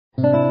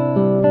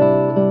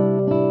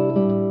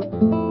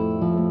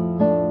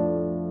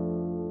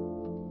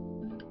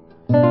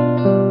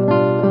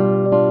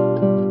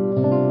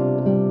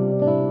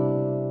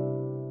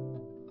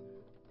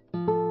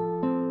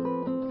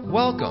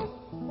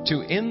to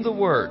In the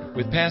Word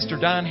with Pastor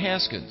Don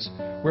Haskins,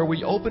 where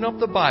we open up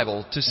the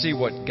Bible to see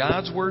what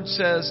God's Word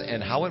says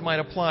and how it might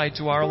apply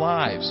to our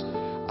lives.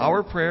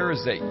 Our prayer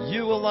is that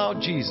you allow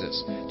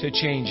Jesus to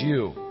change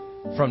you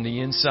from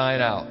the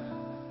inside out.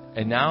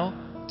 And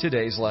now,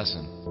 today's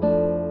lesson.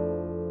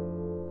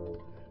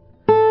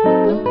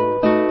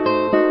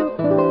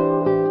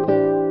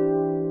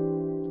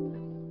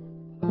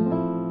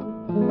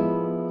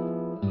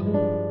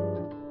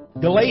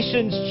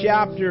 Galatians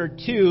chapter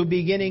 2,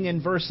 beginning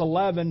in verse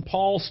 11,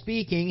 Paul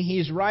speaking,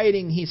 he's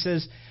writing, he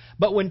says,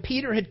 "But when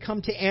Peter had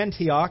come to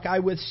Antioch, I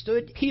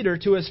withstood Peter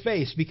to his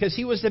face, because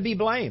he was to be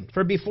blamed.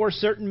 For before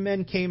certain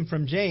men came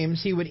from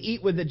James, he would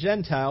eat with the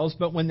Gentiles,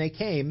 but when they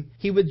came,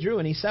 he withdrew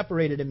and he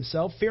separated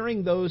himself,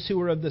 fearing those who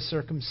were of the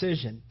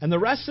circumcision. And the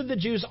rest of the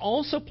Jews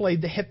also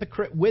played the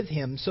hypocrite with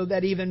him, so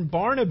that even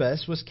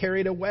Barnabas was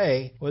carried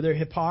away with their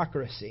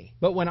hypocrisy.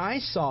 But when I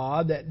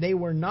saw that they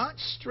were not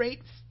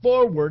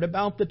straightforward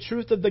about the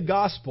truth of the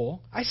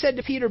gospel, I said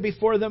to Peter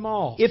before them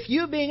all, if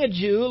you being a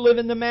Jew live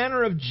in the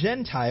manner of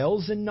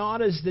Gentiles and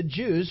not as the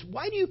Jews,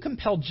 why do you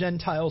compel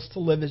Gentiles to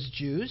live as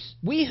Jews?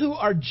 We who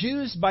are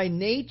Jews by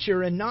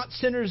nature and not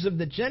sinners of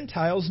the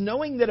Gentiles,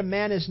 knowing that a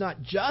man is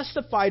not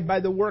justified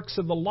by the works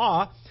of the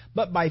law,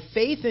 but by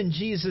faith in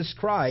Jesus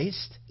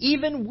Christ,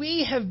 even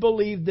we have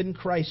believed in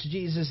Christ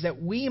Jesus,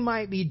 that we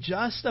might be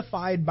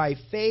justified by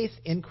faith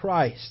in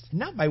Christ,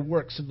 not by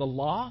works of the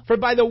law. For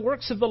by the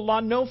works of the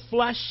law no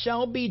flesh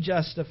shall be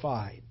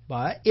justified.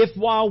 But if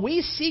while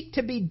we seek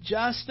to be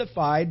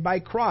justified by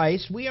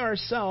Christ, we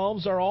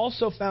ourselves are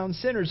also found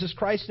sinners, is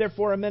Christ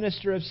therefore a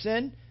minister of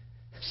sin?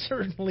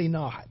 Certainly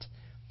not.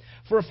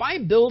 For if I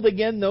build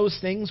again those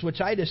things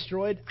which I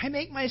destroyed, I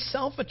make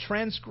myself a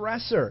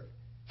transgressor.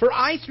 For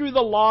I through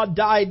the law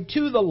died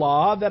to the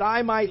law, that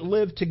I might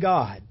live to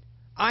God.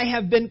 I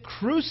have been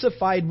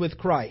crucified with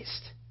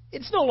Christ.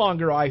 It's no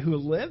longer I who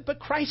live, but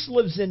Christ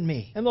lives in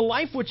me. And the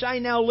life which I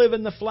now live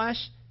in the flesh,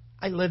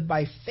 I live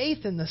by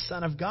faith in the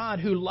Son of God,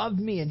 who loved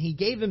me and He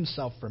gave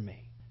Himself for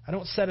me. I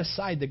don't set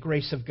aside the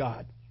grace of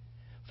God.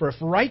 For if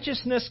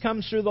righteousness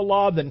comes through the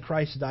law, then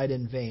Christ died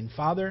in vain.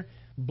 Father,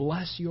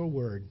 bless your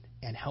word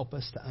and help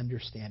us to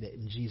understand it.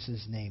 In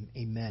Jesus' name,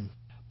 amen.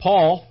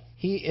 Paul,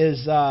 he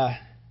is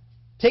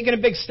taking a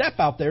big step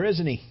out there,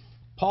 isn't he?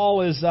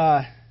 Paul is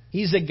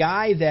he's a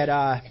guy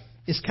that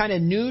is kind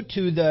of new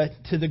to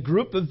the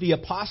group of the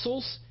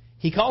apostles.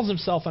 He calls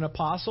himself an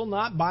apostle,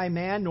 not by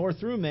man nor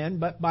through men,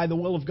 but by the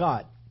will of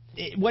God.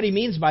 What he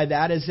means by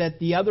that is that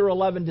the other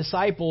 11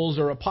 disciples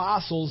or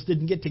apostles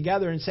didn't get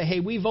together and say,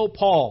 hey, we vote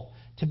Paul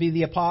to be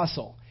the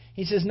apostle.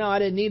 He says, no, I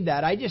didn't need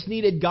that. I just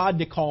needed God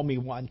to call me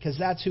one, because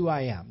that's who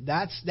I am.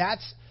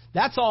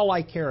 That's all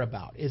I care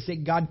about, is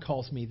that God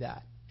calls me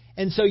that.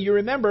 And so you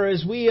remember,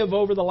 as we have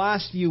over the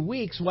last few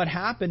weeks, what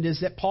happened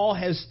is that Paul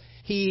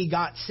he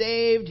got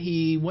saved,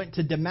 he went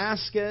to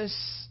Damascus,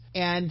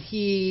 and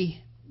he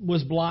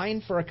was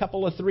blind for a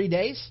couple of 3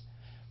 days.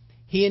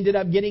 He ended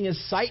up getting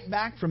his sight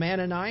back from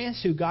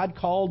Ananias, who God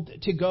called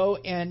to go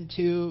and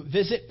to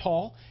visit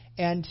Paul,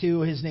 and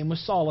his name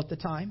was Saul at the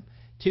time,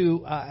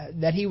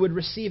 that he would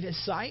receive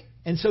his sight.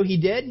 And so he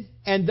did.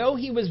 And though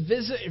he was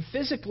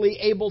physically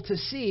able to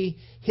see,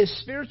 his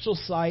spiritual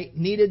sight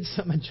needed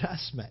some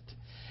adjustment.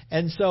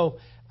 And so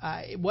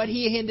what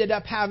he ended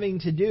up having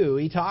to do,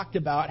 he talked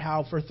about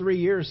how for 3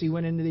 years he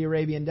went into the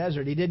Arabian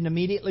desert. He didn't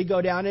immediately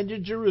go down into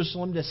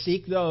Jerusalem to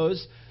seek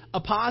those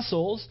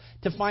apostles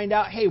to find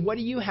out, hey, what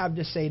do you have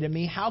to say to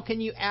me? How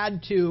can you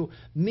add to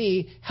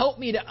me? Help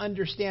me to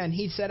understand.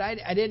 He said,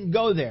 I didn't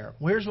go there.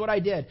 Well, here's what I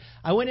did.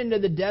 I went into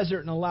the desert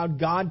and allowed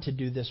God to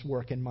do this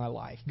work in my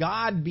life.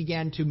 God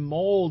began to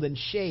mold and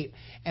shape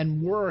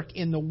and work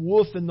in the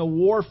woof and the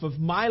wharf of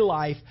my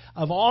life,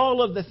 of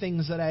all of the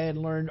things that I had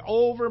learned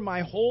over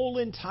my whole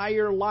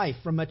entire life,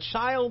 from a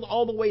child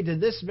all the way to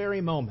this very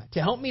moment,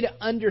 to help me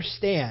to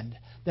understand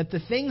that the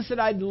things that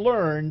I'd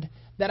learned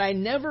that I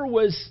never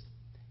was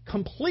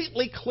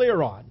completely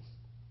clear on.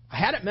 I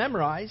had it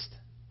memorized.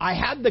 I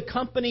had the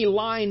company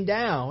line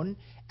down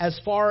as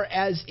far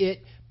as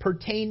it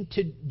pertained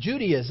to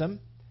Judaism,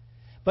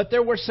 but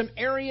there were some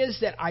areas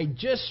that I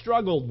just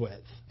struggled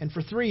with. And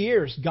for 3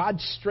 years, God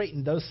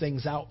straightened those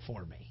things out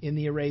for me in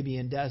the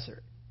Arabian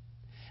desert.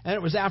 And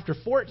it was after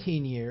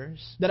 14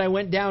 years that I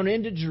went down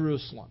into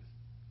Jerusalem.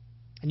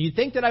 And you'd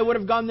think that I would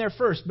have gone there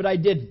first, but I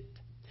didn't.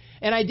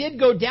 And I did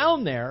go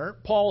down there,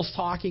 Paul's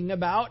talking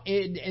about,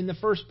 in the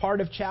first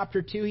part of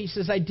chapter 2. He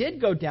says, I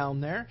did go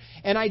down there,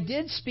 and I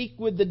did speak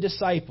with the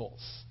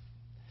disciples.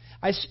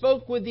 I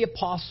spoke with the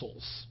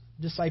apostles.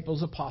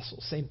 Disciples,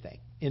 apostles, same thing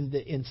in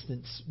the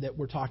instance that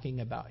we're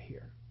talking about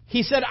here.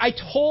 He said, I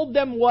told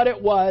them what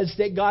it was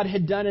that God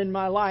had done in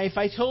my life.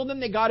 I told them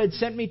that God had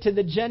sent me to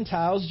the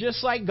Gentiles,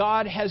 just like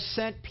God has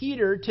sent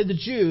Peter to the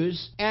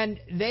Jews.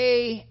 And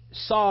they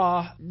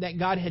saw that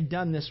God had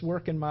done this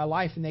work in my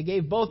life. And they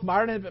gave both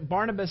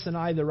Barnabas and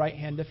I the right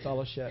hand of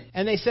fellowship.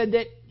 And they said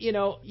that,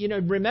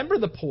 remember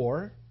the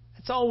poor.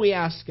 That's all we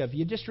ask of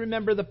you. Just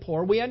remember the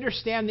poor. We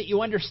understand that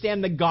you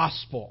understand the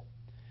gospel.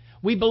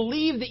 We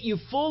believe that you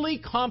fully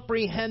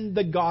comprehend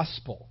the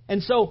gospel.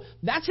 And so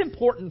that's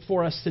important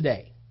for us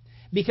today.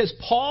 Because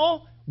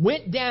Paul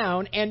went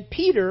down, and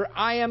Peter,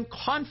 I am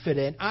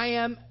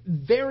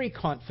very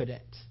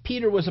confident.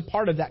 Peter was a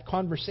part of that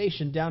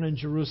conversation down in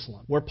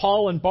Jerusalem, where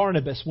Paul and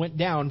Barnabas went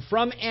down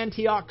from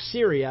Antioch,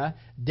 Syria,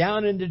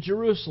 down into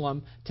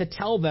Jerusalem to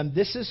tell them,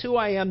 this is who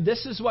I am,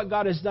 this is what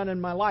God has done in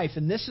my life,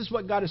 and this is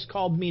what God has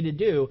called me to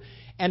do,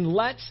 and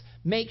let's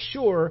make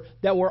sure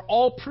that we're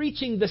all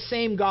preaching the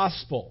same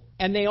gospel.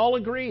 And they all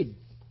agreed.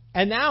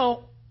 And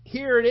now,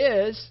 here it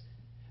is,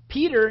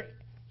 Peter,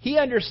 he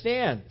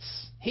understands.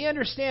 He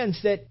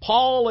understands that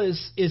Paul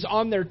is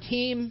on their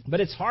team,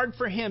 but it's hard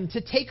for him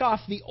to take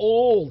off the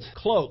old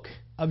cloak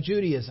of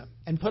Judaism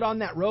and put on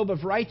that robe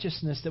of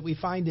righteousness that we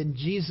find in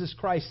Jesus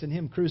Christ and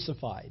Him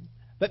crucified.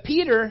 But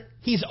Peter,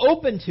 he's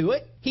open to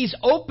it. He's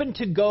open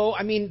to go.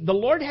 I mean, the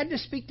Lord had to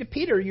speak to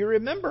Peter. You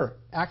remember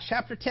Acts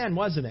chapter 10,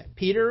 wasn't it?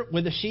 Peter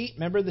with the sheet.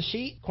 Remember the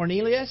sheet?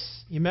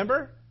 Cornelius, you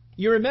remember?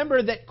 You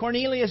remember that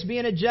Cornelius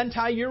being a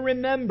Gentile. You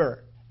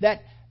remember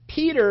that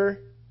Peter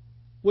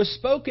was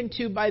spoken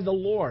to by the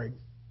Lord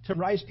to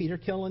rise, Peter,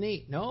 kill and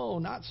eat. No,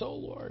 not so,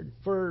 Lord.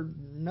 For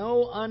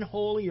no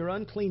unholy or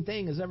unclean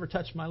thing has ever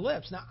touched my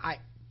lips. Now, I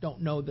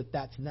don't know that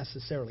that's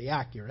necessarily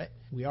accurate.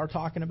 We are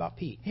talking about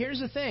Pete. Here's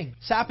the thing.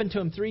 It's happened to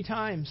him 3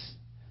 times.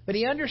 But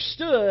he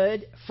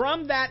understood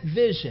from that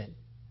vision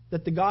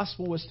that the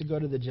gospel was to go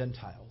to the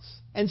Gentiles.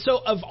 And so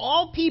of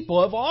all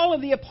people, of all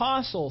of the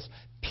apostles,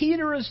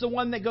 Peter is the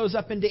one that goes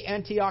up into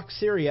Antioch,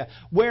 Syria,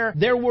 where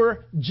there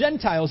were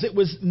Gentiles. It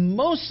was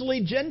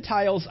mostly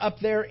Gentiles up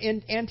there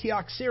in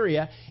Antioch,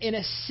 Syria, in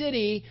a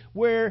city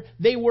where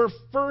they were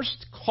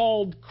first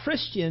called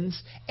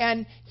Christians.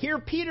 And here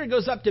Peter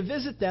goes up to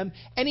visit them,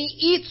 and he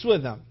eats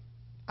with them.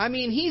 I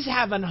mean, he's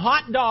having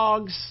hot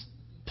dogs,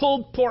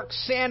 pulled pork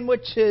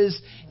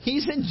sandwiches.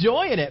 He's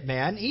enjoying it,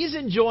 man. He's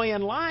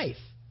enjoying life.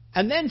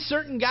 And then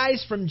certain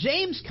guys from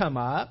James come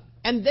up,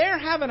 and they're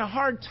having a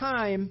hard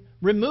time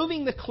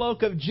removing the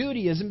cloak of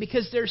Judaism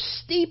because they're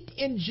steeped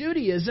in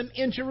Judaism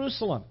in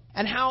Jerusalem.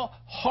 And how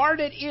hard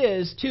it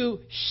is to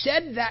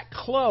shed that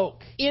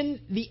cloak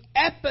in the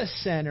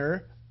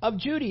epicenter of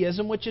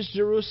Judaism, which is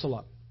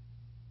Jerusalem.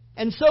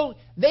 And so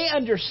they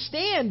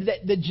understand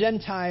that the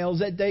Gentiles,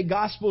 that the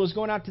gospel is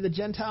going out to the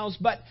Gentiles,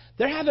 but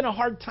they're having a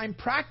hard time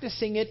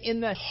practicing it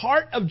in the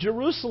heart of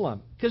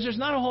Jerusalem because there's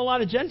not a whole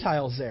lot of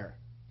Gentiles there.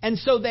 And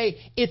so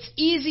it's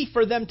easy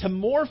for them to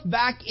morph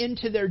back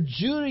into their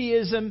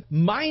Judaism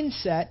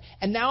mindset.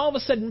 And now all of a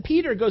sudden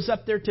Peter goes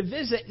up there to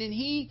visit, and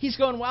he's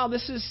going, wow,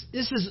 this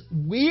is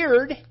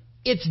weird.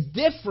 It's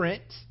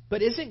different,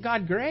 but isn't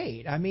God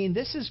great? I mean,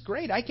 this is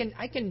great. I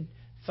can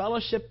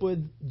fellowship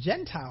with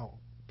Gentile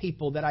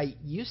people that I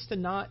used to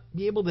not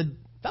be able to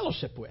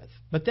fellowship with.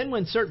 But then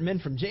when certain men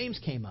from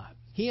James came up,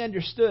 he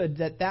understood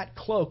that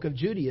cloak of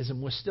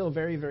Judaism was still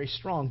very, very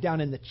strong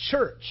down in the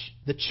church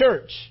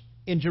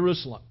in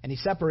Jerusalem. And he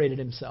separated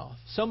himself.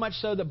 So much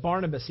so that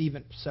Barnabas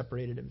even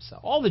separated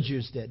himself. All the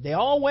Jews did. They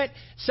all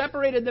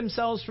separated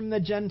themselves from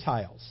the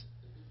Gentiles.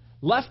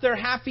 Left their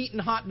half-eaten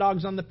hot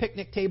dogs on the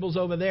picnic tables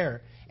over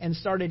there and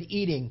started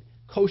eating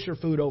kosher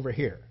food over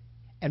here.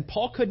 And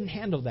Paul couldn't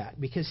handle that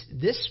because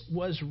this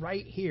was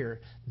right here.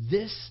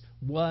 This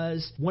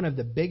was one of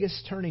the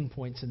biggest turning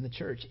points in the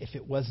church. If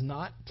it was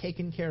not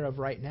taken care of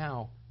right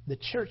now, the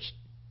church,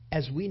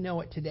 as we know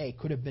it today,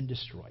 could have been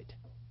destroyed.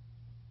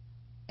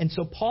 And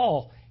so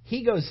Paul,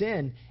 he goes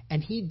in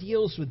and he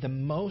deals with the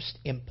most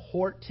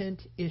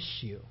important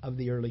issue of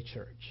the early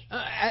church,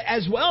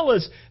 as well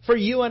as for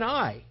you and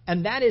I,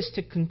 and that is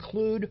to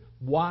conclude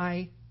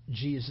why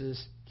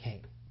Jesus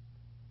came.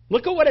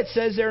 Look at what it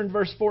says there in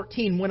verse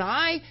 14. When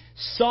I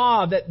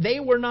saw that they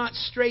were not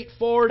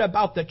straightforward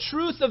about the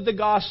truth of the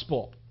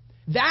gospel,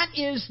 that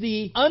is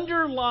the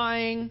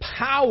underlying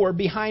power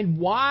behind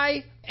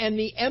why and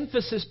the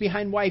emphasis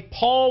behind why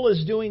Paul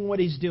is doing what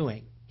he's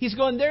doing. He's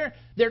going, they're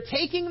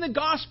taking the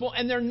gospel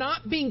and they're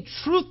not being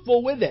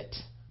truthful with it.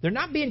 They're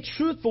not being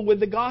truthful with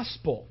the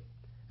gospel.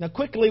 Now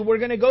quickly, we're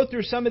going to go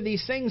through some of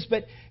these things,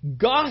 but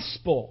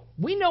gospel.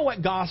 We know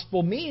what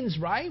gospel means,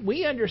 right?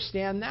 We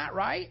understand that,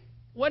 right?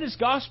 What does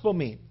gospel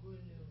mean?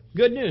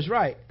 Good news,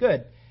 right.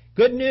 Good.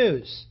 Good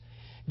news.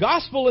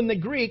 Gospel in the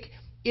Greek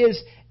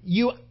is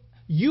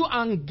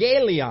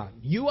euangelion.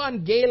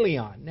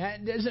 Euangelion.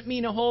 That doesn't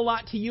mean a whole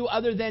lot to you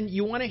other than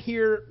you want to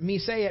hear me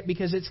say it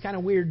because it's kind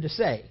of weird to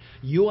say.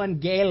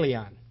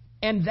 Euangelion.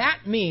 And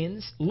that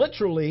means,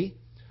 literally,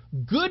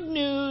 good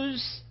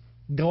news,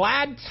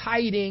 glad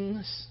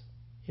tidings.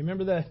 You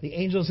remember the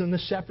angels and the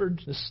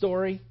shepherds, the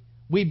story?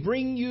 We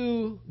bring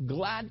you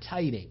glad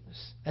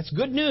tidings. That's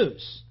good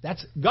news.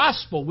 That's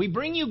gospel. We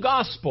bring you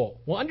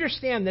gospel. Well,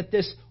 understand that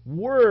this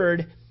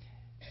word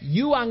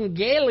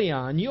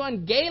euangelion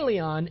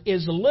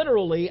is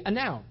literally a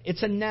noun.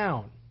 It's a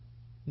noun.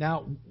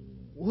 Now,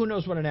 who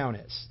knows what a noun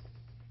is?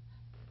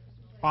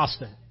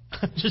 Austin.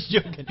 I'm just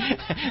joking.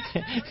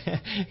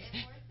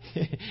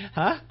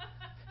 Huh?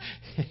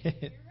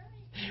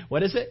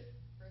 What is it?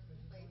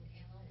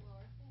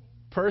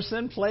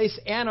 Person, place,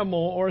 animal,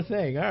 or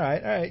thing. All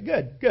right,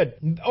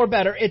 good. Or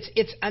better,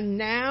 it's a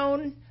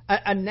noun.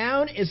 A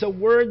noun is a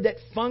word that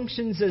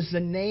functions as the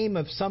name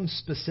of some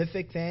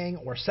specific thing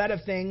or set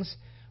of things,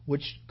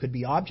 which could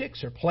be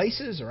objects or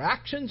places or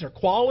actions or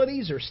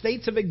qualities or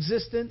states of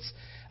existence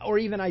or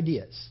even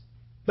ideas.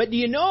 But do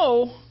you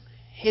know,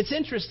 it's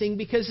interesting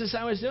because as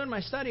I was doing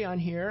my study on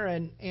here,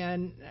 and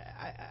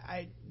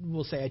I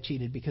will say I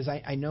cheated because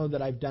I know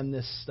that I've done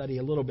this study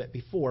a little bit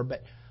before,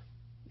 but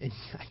and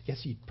I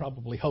guess you'd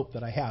probably hope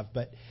that I have,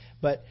 but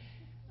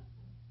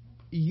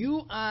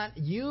euangelion.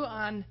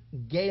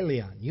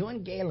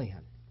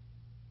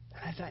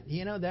 And I thought,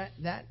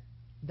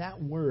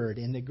 that word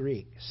in the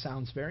Greek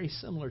sounds very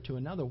similar to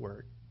another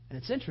word, and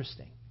it's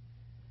interesting.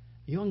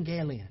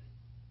 Euangelion.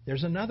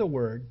 There's another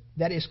word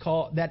that is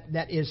called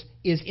that is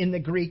in the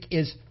Greek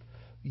is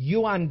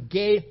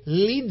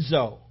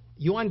euangelizo.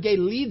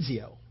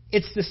 Euangelizio.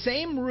 It's the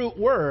same root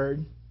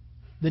word.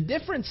 The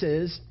difference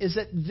is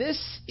that this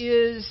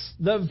is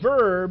the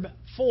verb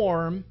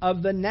form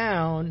of the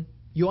noun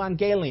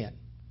euangelion.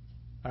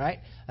 All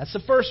right? That's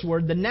the first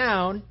word. The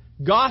noun,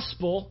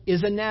 gospel,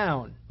 is a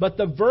noun. But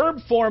the verb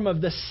form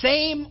of the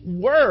same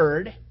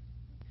word,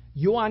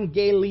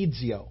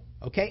 euangelizio.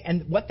 Okay?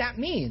 And what that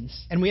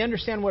means, and we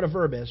understand what a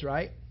verb is,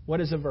 right?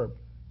 What is a verb?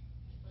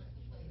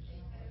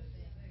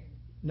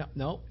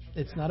 No,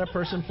 it's not a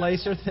person,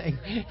 place, or thing.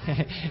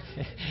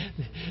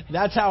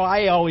 That's how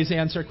I always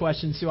answer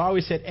questions, too. I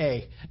always hit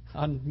A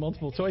on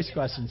multiple choice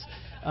questions.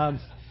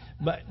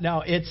 But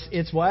no,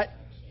 it's what?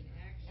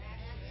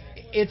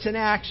 It's an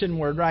action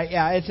word, right?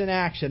 Yeah, it's an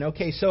action.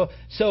 Okay, so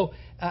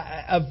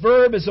a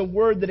verb is a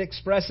word that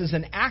expresses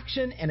an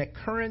action, an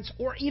occurrence,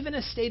 or even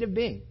a state of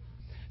being.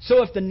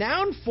 So if the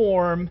noun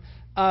form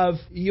of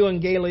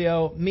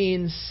euangelio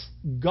means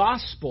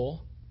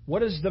gospel, what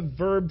does the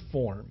verb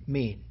form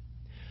mean?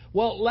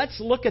 Well, let's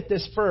look at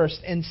this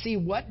first and see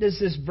what's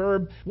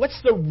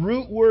the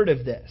root word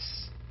of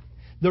this?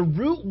 The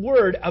root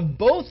word of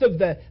both of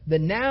the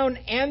noun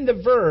and the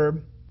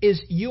verb is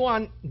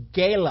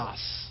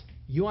euangelos.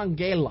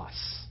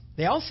 Euangelos.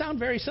 They all sound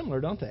very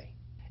similar, don't they?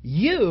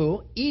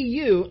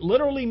 EU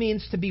literally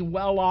means to be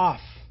well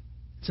off.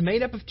 It's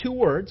made up of two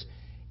words.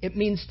 It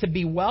means to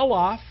be well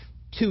off,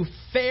 to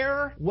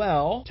fare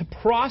well, to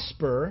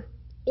prosper,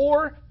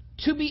 or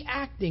to be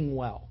acting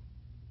well.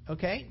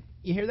 Okay?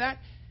 You hear that?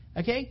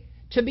 Okay?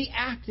 To be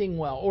acting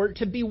well, or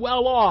to be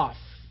well off.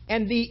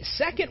 And the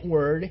second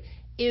word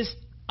is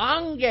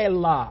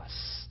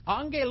angelos.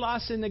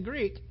 Angelos in the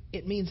Greek,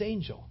 it means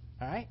angel.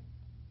 All right?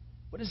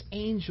 What does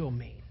angel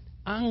mean?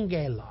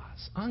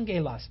 Angelos.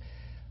 Angelos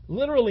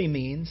literally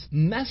means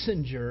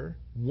messenger,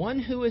 one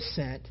who is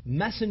sent,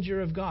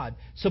 messenger of God.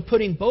 So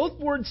putting both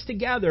words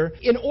together,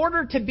 in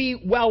order to be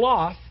well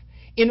off,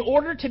 in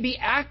order to be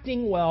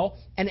acting well,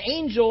 an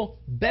angel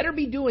better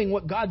be doing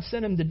what God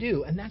sent him to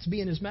do, and that's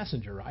being his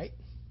messenger, right?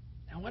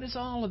 Now, what does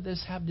all of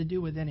this have to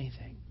do with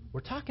anything?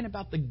 We're talking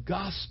about the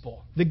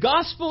gospel. The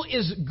gospel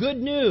is good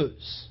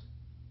news.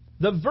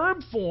 The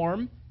verb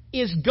form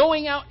is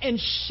going out and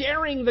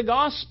sharing the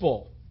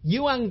gospel.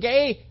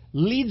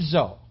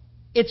 Euangelizo.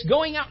 It's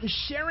going out and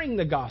sharing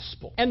the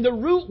gospel. And the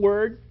root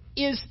word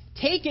is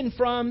taken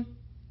from,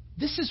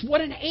 this is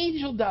what an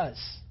angel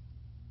does.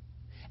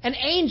 An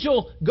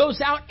angel goes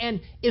out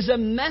and is a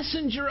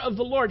messenger of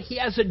the Lord. He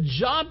has a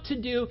job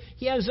to do.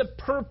 He has a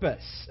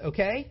purpose,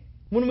 okay?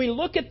 When we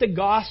look at the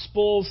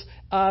Gospels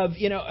of,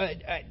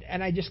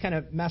 and I just kind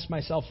of messed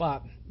myself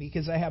up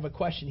because I have a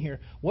question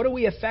here. What do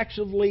we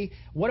effectually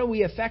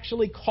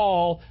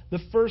call the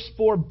first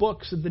four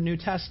books of the New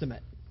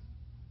Testament?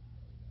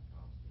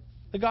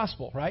 The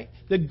Gospel, right?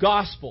 The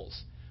Gospels.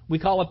 We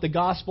call it the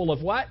Gospel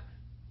of what?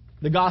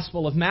 The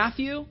Gospel of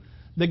Matthew,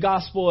 the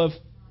Gospel of,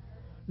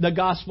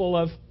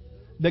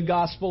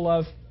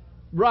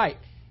 right.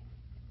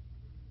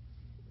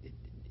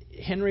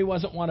 Henry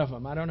wasn't one of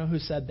them. I don't know who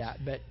said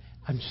that, but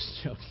I'm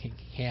just joking.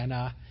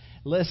 Hannah,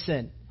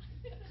 listen.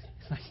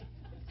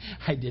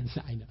 I didn't.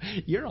 I know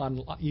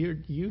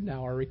you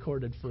now are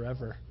recorded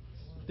forever.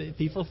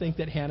 People think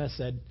that Hannah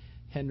said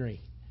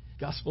Henry.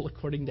 Gospel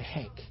according to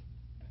Hank.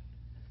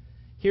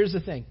 Here's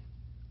the thing: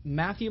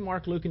 Matthew,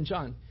 Mark, Luke, and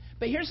John.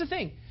 But here's the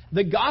thing: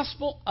 the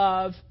Gospel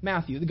of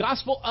Matthew, the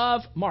Gospel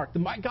of Mark,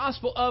 the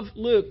Gospel of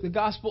Luke, the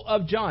Gospel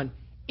of John.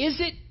 Is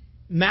it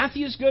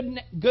Matthew's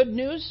good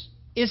news?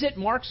 Is it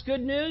Mark's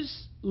good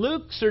news?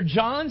 Luke's or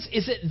John's?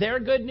 Is it their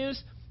good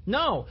news?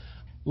 No.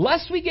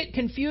 Lest we get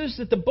confused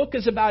that the book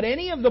is about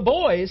any of the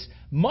boys,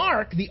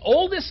 Mark, the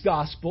oldest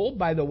gospel,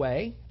 by the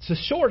way, it's the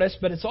shortest,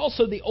 but it's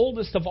also the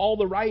oldest of all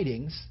the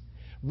writings,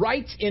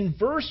 writes in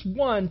verse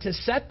 1 to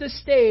set the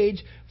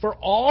stage for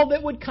all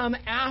that would come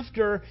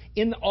after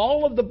in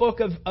all of the book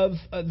of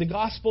the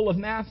Gospel of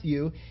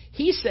Matthew.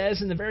 He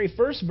says in the very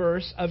first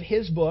verse of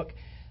his book,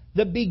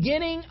 the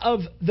beginning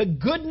of the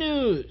good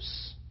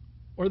news,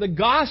 or the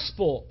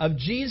gospel of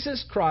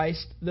Jesus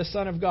Christ, the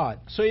Son of God.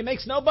 So he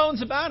makes no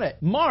bones about it.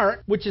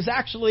 Mark, which is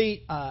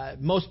actually,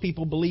 most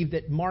people believe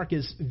that Mark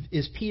is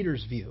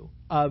Peter's view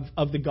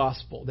of the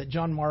gospel, that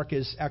John Mark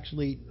is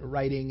actually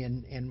writing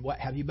and what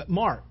have you. But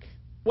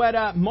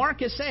what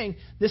Mark is saying,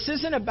 this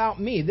isn't about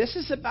me. This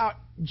is about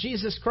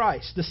Jesus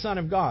Christ, the Son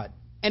of God.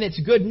 And it's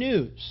good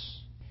news.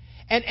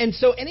 And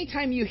so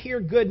anytime you hear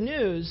good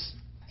news,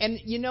 and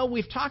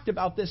we've talked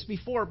about this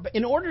before, but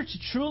in order to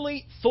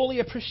truly, fully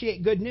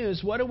appreciate good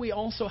news, what do we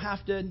also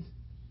have to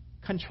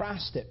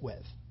contrast it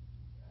with?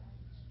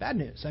 Bad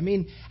news. I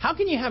mean, how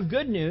can you have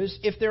good news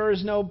if there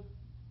is no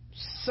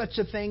such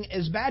a thing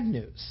as bad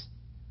news?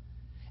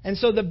 And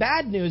so the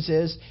bad news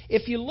is,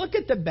 if you look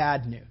at the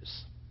bad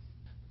news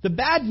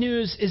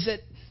is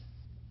that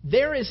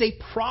there is a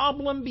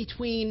problem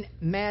between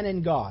man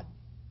and God.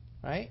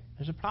 Right?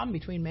 There's a problem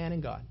between man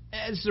and God.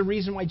 That's the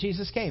reason why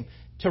Jesus came,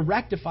 to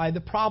rectify the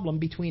problem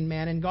between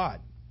man and God.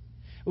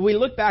 When we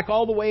look back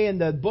all the way in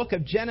the book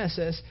of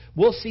Genesis,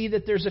 we'll see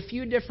that there's a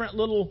few different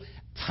little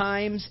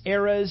times,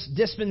 eras,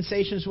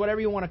 dispensations,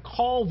 whatever you want to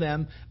call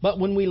them. But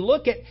when we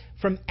look at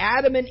from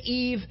Adam and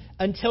Eve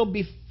until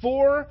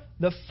before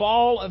the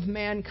fall of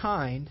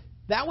mankind,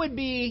 that would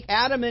be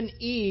Adam and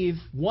Eve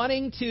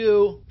wanting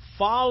to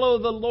follow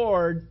the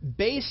Lord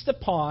based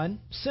upon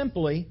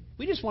simply,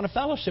 we just want to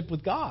fellowship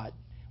with God.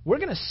 We're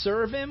going to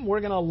serve Him.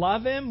 We're going to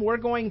love Him. We're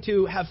going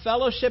to have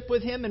fellowship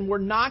with Him, and we're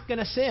not going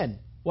to sin.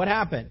 What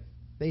happened?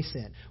 They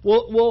sinned.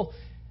 Well,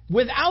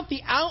 without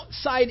the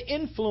outside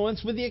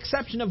influence, with the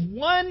exception of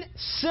one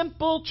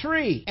simple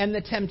tree and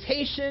the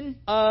temptation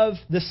of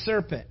the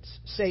serpent,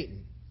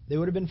 Satan, they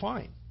would have been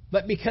fine.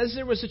 But because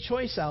there was a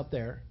choice out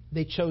there,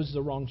 they chose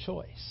the wrong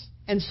choice.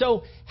 And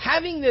so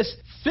having this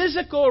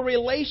physical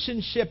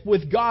relationship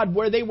with God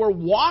where they were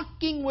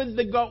walking with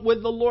the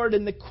Lord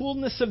in the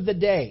coolness of the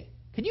day,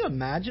 can you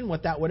imagine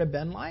what that would have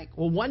been like?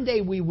 Well, one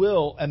day we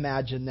will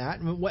imagine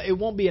that. It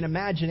won't be an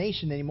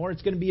imagination anymore.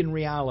 It's going to be in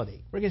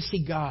reality. We're going to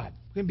see God.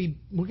 We're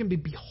going to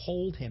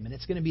behold Him, and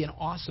it's going to be an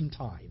awesome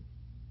time.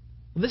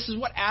 Well, this is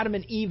what Adam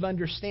and Eve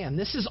understand.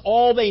 This is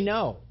all they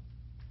know.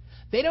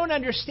 They don't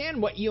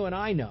understand what you and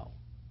I know.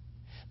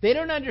 They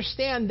don't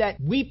understand that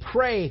we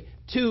pray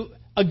to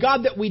a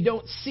God that we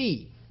don't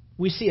see.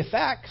 We see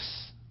effects.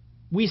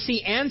 We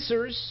see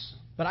answers.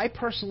 But I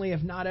personally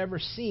have never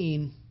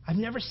seen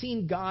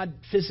God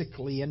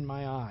physically in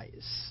my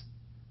eyes.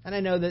 And I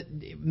know that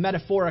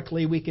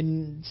metaphorically we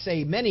can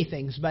say many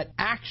things, but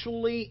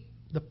actually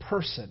the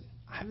person,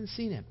 I haven't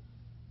seen Him.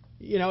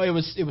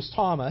 It was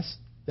Thomas,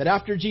 that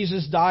after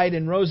Jesus died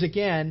and rose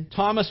again,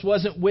 Thomas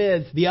wasn't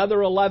with the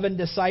other 11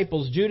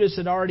 disciples. Judas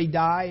had already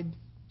died.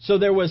 So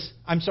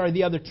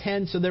the other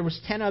 10. So there was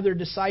 10 other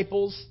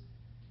disciples.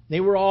 They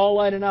were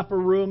all in an upper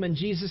room, and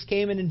Jesus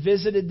came in and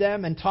visited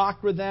them and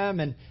talked with them,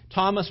 and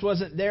Thomas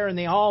wasn't there, and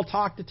they all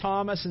talked to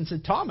Thomas and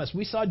said, "Thomas,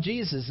 we saw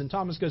Jesus." And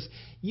Thomas goes,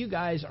 "You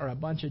guys are a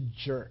bunch of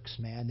jerks,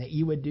 man, that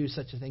you would do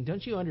such a thing.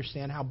 Don't you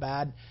understand how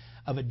bad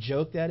of a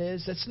joke that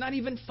is? That's not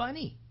even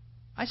funny.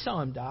 I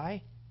saw Him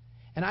die,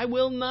 and I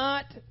will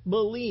not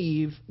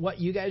believe what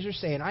you guys are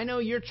saying. I know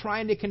you're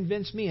trying to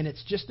convince me, and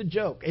it's just a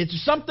joke.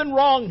 It's something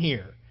wrong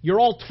here. You're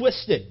all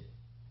twisted."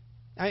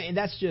 And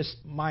that's just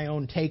my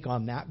own take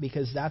on that,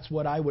 because that's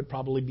what I would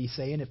probably be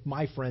saying if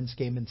my friends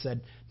came and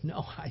said,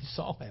 "No, I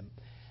saw Him."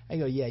 I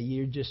go, "Yeah,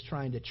 you're just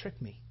trying to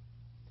trick me.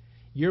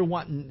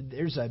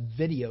 There's a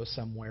video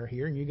somewhere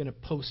here, and you're going to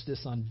post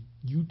this on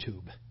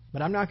YouTube.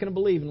 But I'm not going to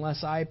believe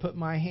unless I put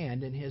my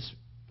hand in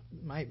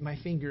my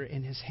finger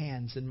in His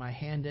hands and my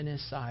hand in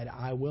His side.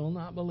 I will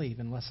not believe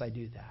unless I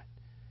do that."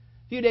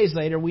 A few days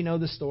later, we know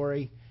the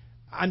story.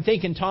 I'm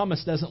thinking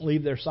Thomas doesn't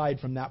leave their side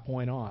from that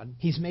point on.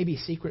 He's maybe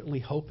secretly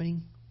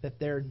hoping that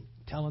they're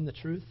telling the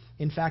truth.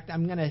 In fact,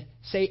 I'm going to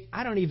say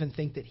I don't even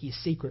think that he's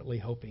secretly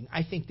hoping.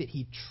 I think that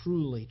he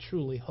truly,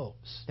 truly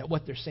hopes that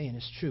what they're saying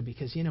is true,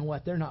 because you know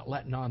what? They're not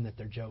letting on that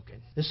they're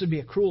joking. This would be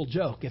a cruel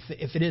joke if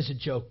it is a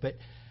joke, but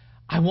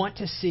I want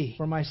to see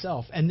for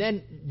myself. And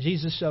then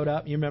Jesus showed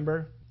up. You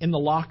remember? In the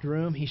locked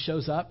room, He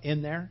shows up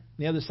in there. On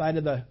the other side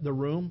of the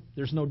room,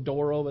 there's no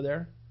door over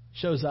there.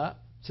 Shows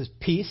up. Says,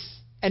 "Peace."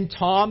 And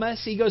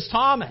Thomas, He goes,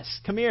 "Thomas,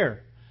 come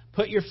here.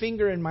 Put your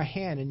finger in my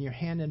hand and your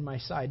hand in my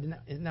side."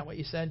 Isn't that what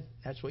you said?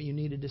 That's what you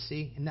needed to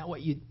see? Isn't that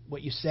what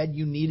you said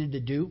you needed to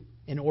do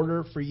in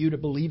order for you to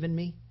believe in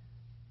me?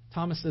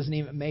 Thomas doesn't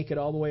even make it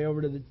all the way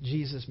over to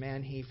Jesus,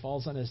 man. He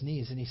falls on his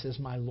knees and he says,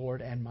 "My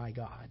Lord and my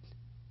God."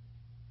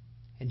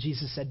 And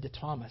Jesus said to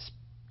Thomas,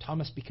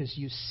 "Thomas, because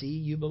you see,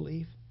 you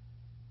believe?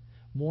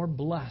 More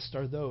blessed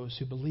are those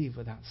who believe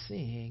without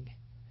seeing."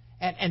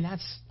 And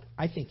that's,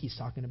 I think He's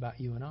talking about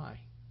you and I.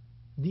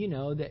 Do you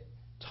know that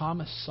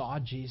Thomas saw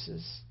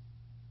Jesus?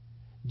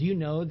 Do you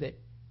know that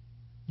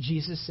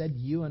Jesus said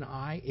you and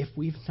I, if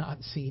we've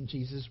not seen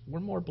Jesus, we're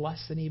more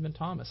blessed than even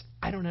Thomas?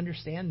 I don't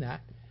understand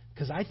that,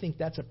 because I think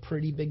that's a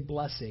pretty big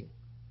blessing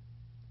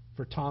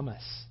for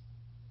Thomas.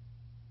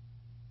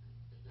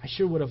 I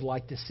sure would have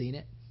liked to have seen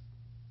it.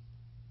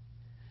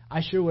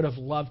 I sure would have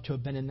loved to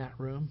have been in that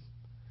room.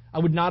 I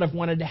would not have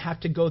wanted to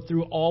have to go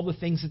through all the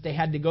things that they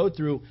had to go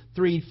through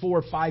 3,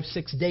 4, 5,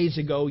 6 days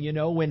ago,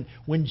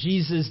 when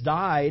Jesus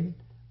died.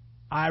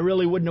 I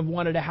really wouldn't have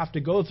wanted to have to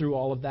go through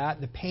all of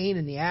that, the pain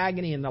and the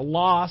agony and the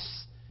loss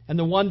and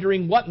the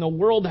wondering, what in the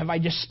world have I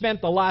just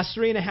spent the last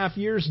 3.5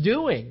 years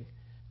doing?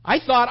 I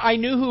thought I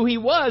knew who He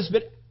was,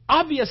 but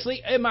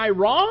obviously, am I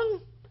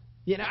wrong?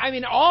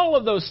 All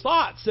of those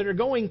thoughts that are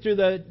going through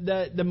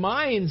the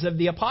minds of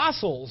the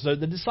apostles or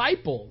the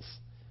disciples,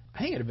 I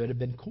think it would have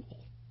been cool.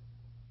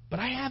 But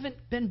I haven't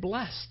been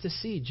blessed to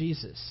see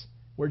Jesus,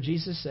 where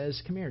Jesus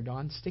says, "Come here,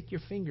 Don, stick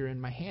your finger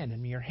in my hand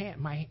and your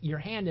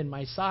hand in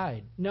my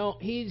side." No,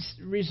 He's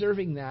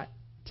reserving that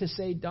to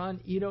say, "Don,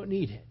 you don't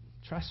need it.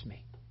 Trust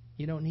me.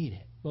 You don't need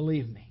it.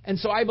 Believe me." And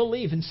so I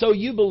believe, and so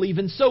you believe,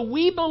 and so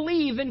we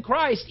believe in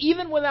Christ,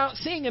 even without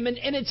seeing Him. And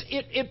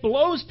it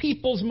blows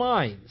people's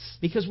minds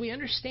because we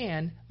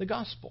understand the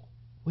gospel.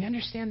 We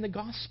understand the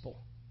gospel.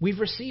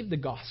 We've received the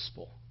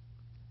gospel.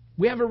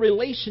 We have a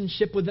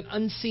relationship with an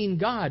unseen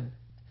God.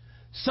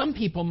 Some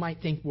people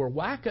might think we're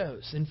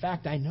wackos. In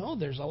fact, I know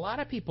there's a lot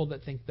of people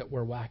that think that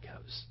we're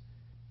wackos.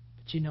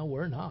 But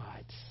we're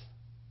not.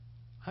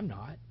 I'm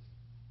not.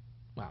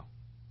 Wow.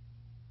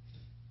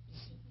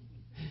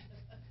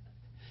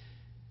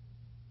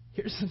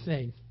 Here's the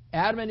thing.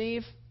 Adam and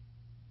Eve,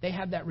 they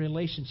had that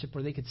relationship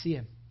where they could see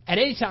Him at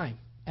any time,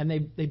 and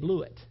they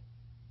blew it.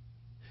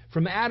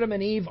 From Adam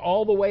and Eve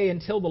all the way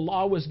until the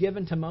law was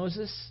given to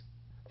Moses,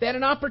 they had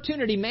an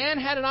opportunity. Man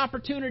had an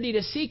opportunity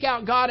to seek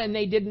out God, and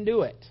they didn't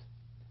do it.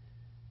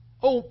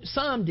 Oh,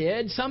 some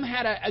did. Some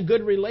had a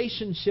good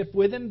relationship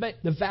with Him, but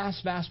the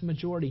vast, vast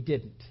majority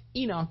didn't.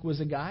 Enoch was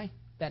a guy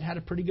that had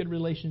a pretty good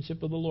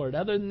relationship with the Lord.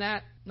 Other than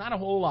that, not a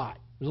whole lot.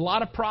 There's a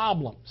lot of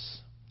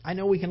problems. I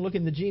know we can look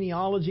in the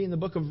genealogy in the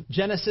book of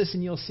Genesis,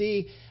 and you'll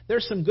see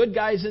there's some good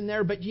guys in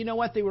there, but you know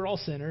what? They were all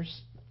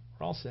sinners.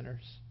 We're all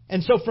sinners.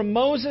 And so from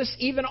Moses,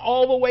 even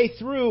all the way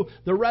through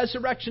the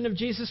resurrection of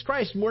Jesus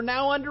Christ, we're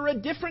now under a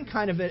different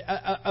kind of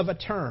a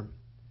term.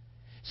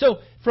 So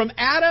from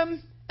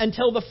Adam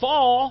until the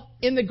fall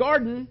in the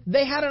garden,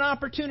 they had an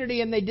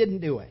opportunity and they didn't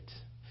do it.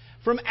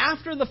 From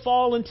after the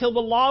fall until the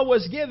law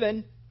was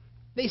given,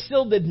 they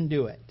still didn't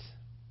do it.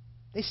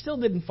 They still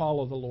didn't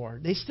follow the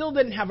Lord. They still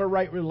didn't have a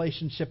right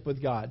relationship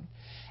with God.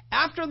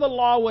 After the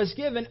law was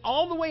given,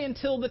 all the way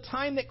until the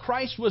time that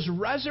Christ was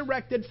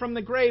resurrected from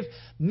the grave,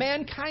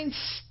 mankind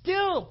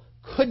still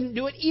couldn't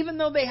do it, even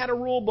though they had a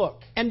rule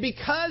book. And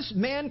because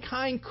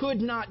mankind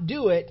could not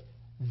do it,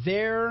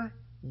 there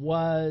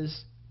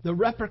was the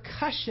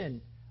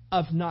repercussion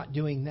of not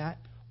doing that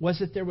was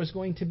that there was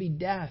going to be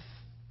death.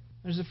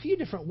 There's a few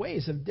different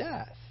ways of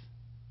death.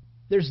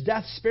 There's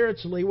death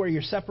spiritually, where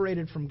you're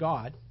separated from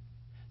God.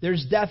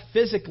 There's death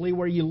physically,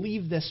 where you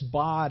leave this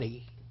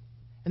body.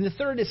 And the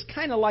third is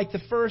kind of like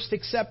the first,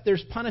 except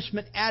there's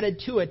punishment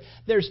added to it.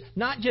 There's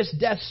not just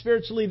death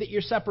spiritually that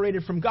you're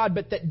separated from God,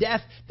 but that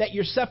death that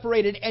you're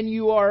separated and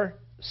you are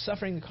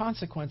suffering the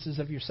consequences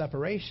of your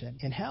separation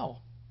in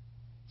hell.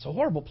 It's a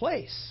horrible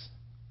place.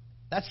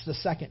 That's the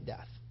second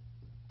death.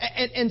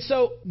 And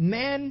so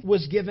man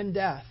was given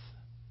death.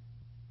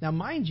 Now,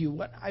 mind you,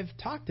 what I've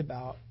talked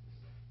about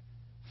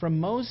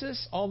from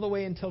Moses all the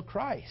way until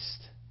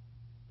Christ,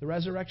 the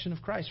resurrection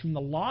of Christ, from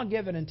the law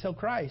given until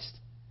Christ,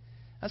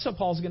 that's what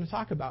Paul's going to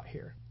talk about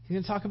here. He's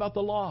going to talk about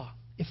the law.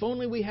 If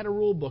only we had a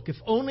rule book. If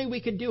only we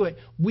could do it,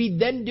 we'd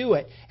then do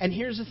it. And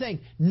here's the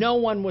thing. No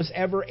one was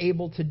ever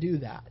able to do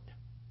that.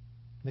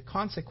 The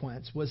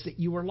consequence was that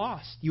you were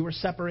lost. You were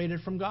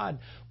separated from God.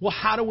 Well,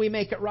 how do we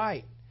make it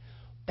right?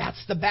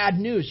 That's the bad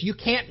news. You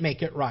can't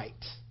make it right.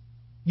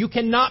 You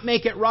cannot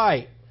make it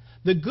right.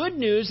 The good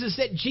news is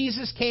that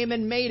Jesus came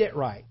and made it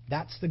right.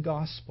 That's the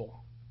gospel.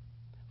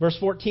 Verse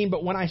 14,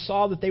 but when I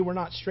saw that they were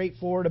not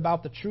straightforward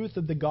about the truth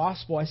of the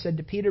gospel, I said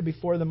to Peter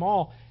before them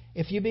all,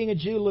 if you being a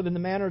Jew live in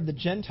the manner of the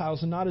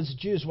Gentiles and not as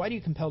Jews, why do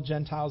you compel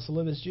Gentiles to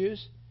live as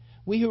Jews?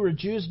 We who are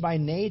Jews by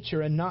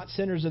nature and not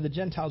sinners of the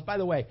Gentiles. By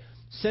the way,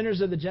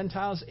 sinners of the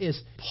Gentiles,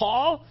 is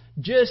Paul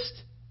just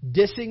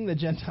dissing the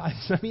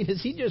Gentiles? I mean,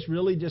 is he just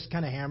really just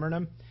kind of hammering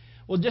them?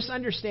 Well, just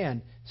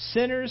understand,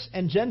 sinners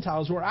and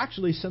Gentiles were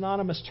actually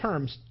synonymous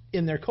terms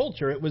in their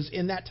culture. It was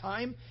in that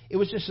time, it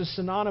was just a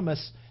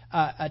synonymous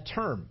a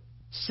term.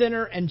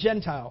 Sinner and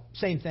Gentile,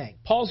 same thing.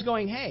 Paul's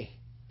going, hey,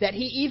 that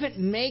he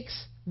even makes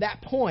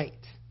that point,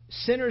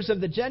 sinners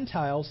of the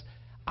Gentiles,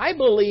 I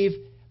believe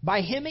by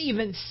him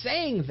even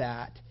saying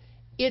that,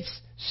 it's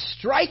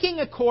striking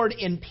a chord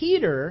in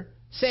Peter,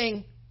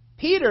 saying,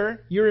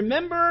 Peter, you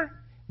remember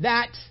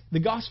that the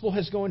gospel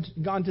has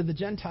gone to the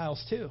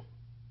Gentiles too.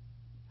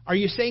 Are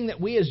you saying that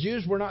we as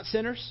Jews were not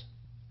sinners?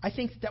 I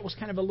think that was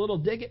kind of a little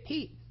dig at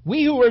Pete.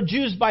 We who are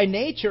Jews by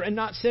nature and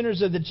not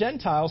sinners of the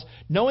Gentiles,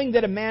 knowing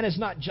that a man is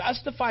not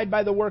justified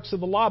by the works of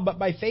the law, but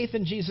by faith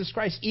in Jesus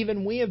Christ,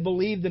 even we have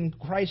believed in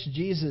Christ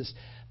Jesus,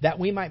 that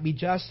we might be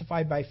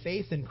justified by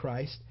faith in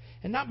Christ,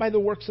 and not by the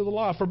works of the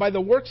law. For by the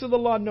works of the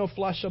law no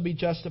flesh shall be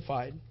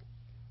justified.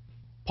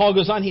 Paul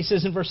goes on, he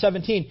says in verse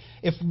 17,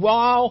 if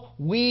while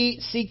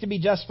we seek to be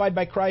justified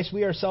by Christ,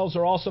 we ourselves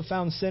are also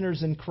found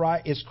sinners in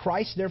Christ, is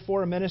Christ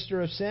therefore a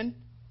minister of sin?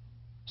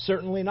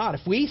 Certainly not.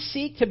 If we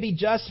seek to be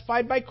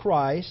justified by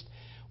Christ,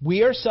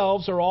 we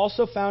ourselves are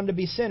also found to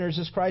be sinners.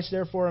 Is Christ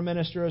therefore a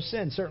minister of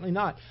sin? Certainly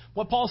not.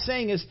 What Paul's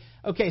saying is,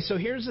 okay, so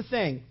here's the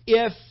thing.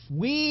 If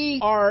we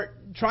are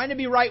trying to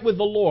be right with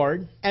the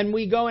Lord and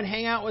we go and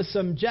hang out with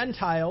some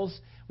Gentiles,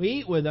 we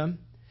eat with them,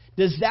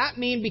 does that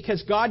mean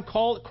because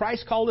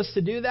Christ called us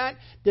to do that,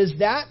 does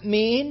that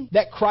mean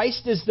that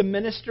Christ is the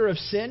minister of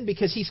sin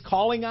because He's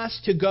calling us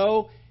to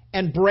go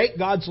and break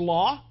God's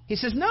law? He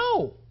says,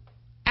 no,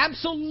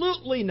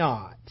 absolutely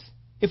not,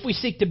 if we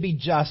seek to be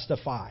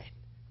justified.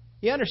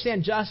 You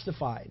understand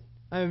justified.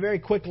 I mean, very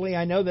quickly,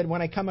 I know that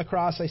when I come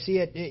across, I see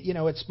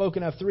it's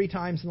spoken of 3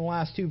 times in the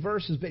last 2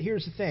 verses, but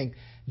here's the thing.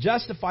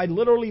 Justified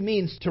literally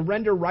means to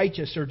render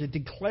righteous or to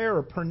declare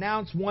or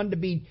pronounce one to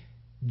be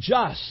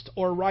just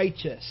or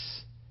righteous.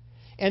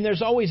 And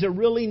there's always a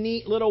really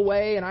neat little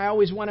way, and I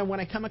always want to, when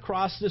I come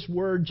across this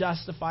word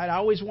justified, I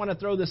always want to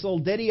throw this little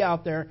ditty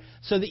out there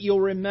so that you'll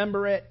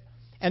remember it.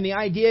 And the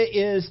idea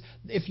is,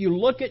 if you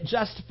look at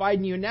justified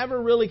and you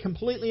never really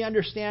completely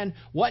understand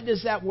what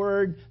does that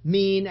word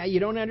mean, you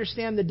don't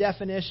understand the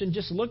definition,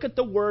 just look at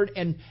the word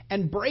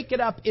and break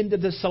it up into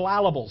the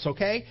syllables,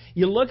 okay?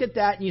 You look at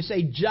that and you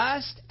say,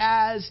 just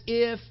as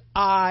if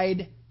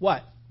I'd,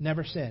 what?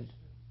 Never sinned.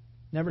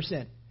 Never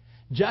sinned.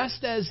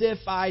 Just as if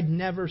I'd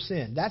never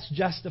sinned. That's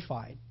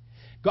justified.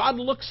 God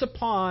looks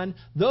upon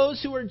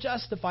those who are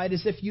justified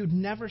as if you'd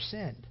never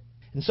sinned.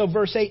 And so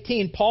verse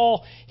 18,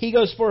 Paul, he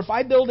goes, for if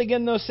I build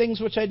again those things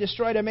which I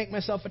destroyed, I make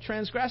myself a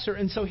transgressor.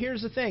 And so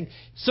here's the thing.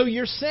 So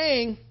you're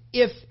saying,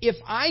 if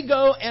I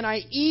go and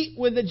I eat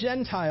with the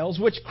Gentiles,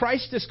 which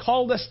Christ has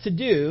called us to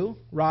do,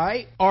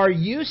 right? Are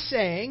you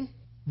saying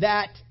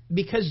that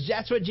because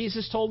that's what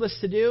Jesus told us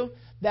to do,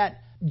 that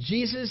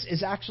Jesus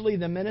is actually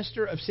the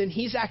minister of sin?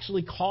 He's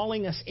actually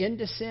calling us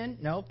into sin?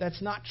 No, that's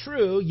not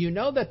true. You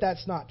know that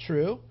that's not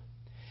true.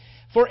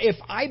 For if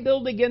I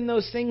build again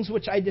those things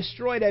which I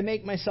destroyed, I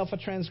make myself a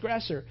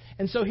transgressor.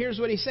 And so here's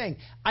what he's saying.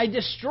 I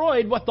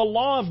destroyed what the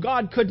law of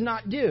God could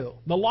not do.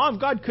 The law of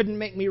God couldn't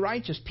make me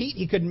righteous. Pete,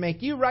 he couldn't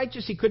make you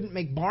righteous. He couldn't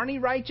make Barney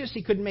righteous.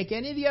 He couldn't make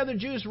any of the other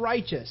Jews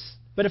righteous.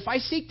 But if I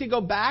seek to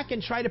go back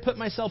and try to put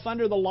myself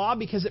under the law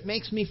because it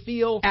makes me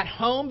feel at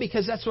home,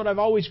 because that's what I've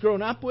always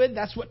grown up with,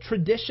 that's what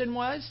tradition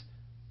was,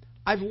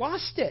 I've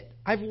lost it.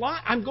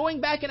 I'm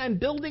going back and I'm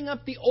building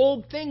up the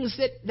old things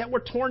that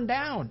were torn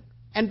down.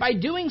 And by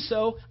doing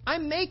so,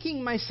 I'm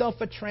making myself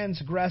a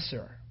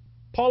transgressor.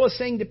 Paul is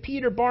saying to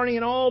Peter, Barney,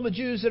 and all the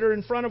Jews that are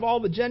in front of all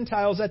the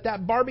Gentiles at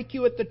that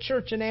barbecue at the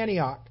church in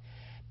Antioch,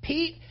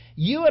 Pete,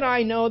 you and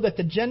I know that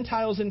the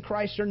Gentiles in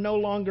Christ are no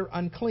longer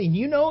unclean.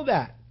 You know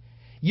that.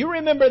 You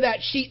remember that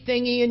sheet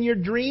thingy in your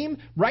dream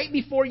right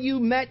before you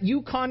met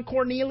Yukon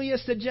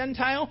Cornelius the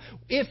Gentile?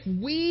 If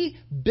we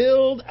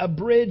build a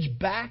bridge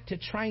back to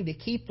trying to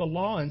keep the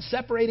law and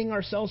separating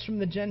ourselves from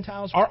the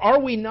Gentiles,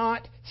 are we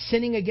not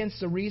sinning against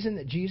the reason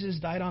that Jesus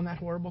died on that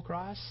horrible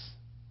cross?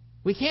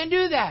 We can't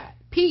do that.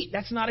 Pete,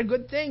 that's not a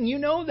good thing. You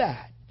know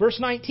that.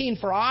 Verse 19,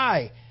 for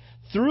I,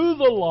 through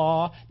the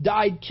law,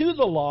 died to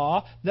the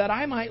law that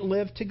I might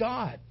live to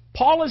God.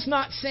 Paul is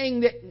not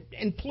saying that,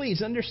 and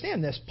please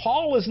understand this,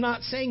 Paul is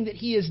not saying that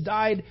he has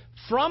died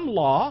from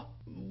law.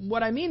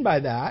 What I mean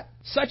by that,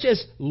 such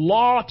as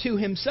law to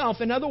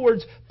himself. In other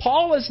words,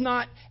 Paul is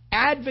not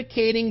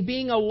advocating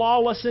being a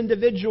lawless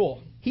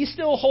individual. He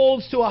still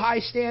holds to a high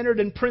standard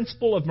and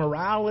principle of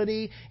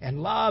morality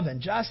and love and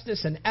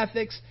justice and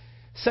ethics,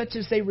 such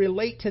as they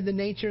relate to the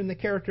nature and the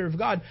character of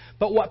God.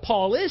 But what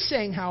Paul is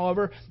saying,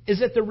 however, is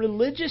that the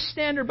religious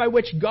standard by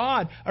which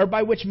God, or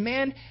by which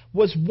man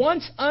was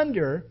once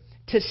under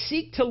to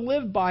seek to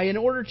live by in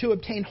order to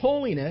obtain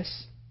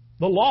holiness,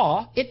 the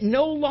law, it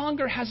no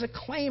longer has a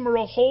claim or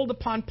a hold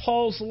upon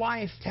Paul's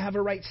life to have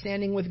a right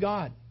standing with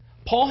God.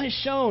 Paul has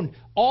shown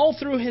all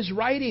through his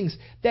writings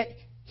that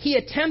he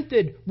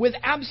attempted with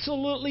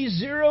absolutely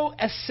zero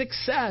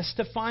success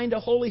to find a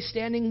holy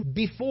standing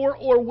before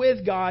or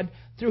with God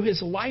through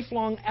his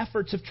lifelong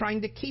efforts of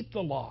trying to keep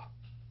the law.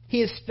 He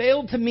has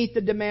failed to meet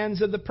the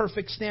demands of the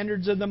perfect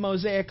standards of the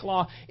Mosaic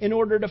law in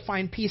order to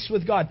find peace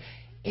with God.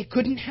 It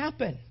couldn't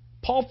happen.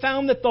 Paul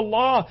found that the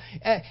law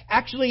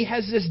actually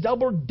has this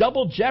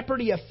double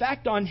jeopardy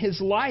effect on his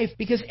life,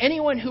 because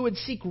anyone who would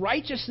seek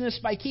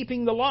righteousness by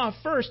keeping the law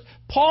first,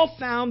 Paul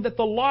found that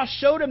the law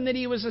showed him that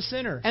he was a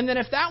sinner. And then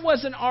if that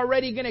wasn't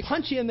already going to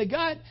punch you in the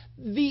gut,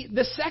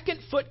 the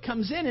second foot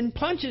comes in and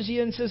punches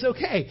you and says,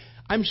 okay,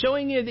 I'm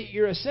showing you that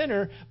you're a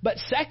sinner, but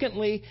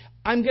secondly,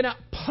 I'm going to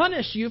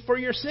punish you for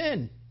your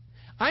sin.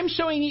 I'm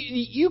showing you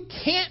that you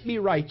can't be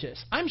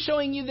righteous. I'm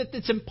showing you that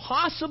it's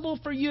impossible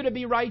for you to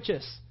be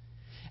righteous.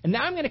 And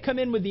now I'm going to come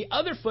in with the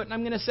other foot and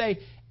I'm going to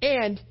say,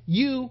 and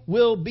you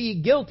will be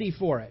guilty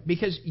for it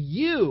because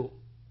you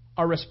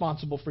are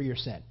responsible for your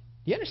sin.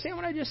 Do you understand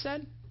what I just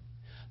said?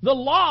 The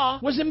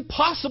law was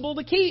impossible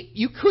to keep.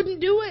 You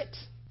couldn't do it.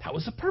 That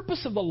was the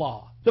purpose of the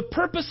law. The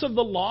purpose of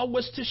the law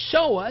was to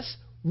show us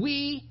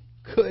we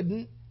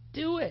couldn't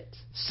do it.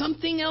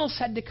 Something else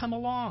had to come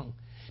along.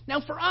 Now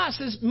for us,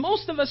 as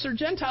most of us are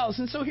Gentiles,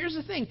 and so here's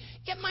the thing.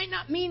 It might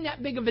not mean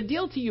that big of a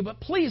deal to you,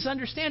 but please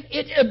understand,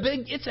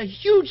 it's a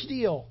huge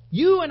deal.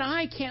 You and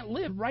I can't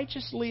live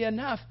righteously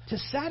enough to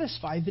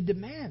satisfy the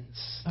demands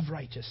of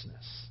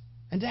righteousness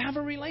and to have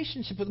a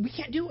relationship with Him. We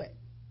can't do it.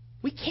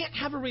 We can't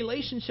have a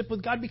relationship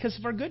with God because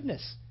of our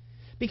goodness,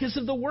 because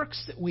of the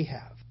works that we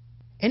have.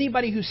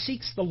 Anybody who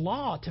seeks the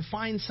law to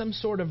find some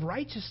sort of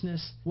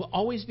righteousness will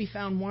always be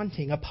found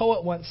wanting. A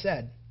poet once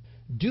said,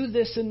 "Do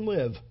this and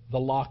live, the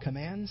law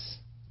commands,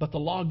 but the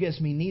law gives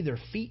me neither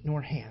feet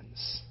nor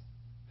hands.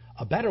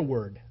 A better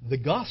word, the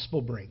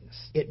gospel brings.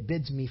 It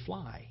bids me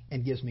fly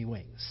and gives me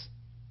wings."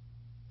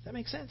 Does that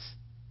make sense?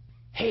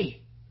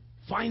 Hey,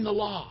 find the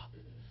law.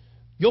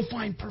 You'll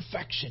find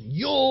perfection.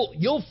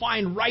 You'll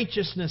find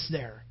righteousness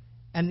there.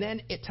 And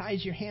then it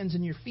ties your hands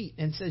and your feet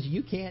and says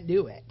you can't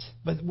do it.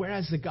 But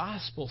whereas the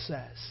gospel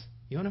says,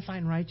 you want to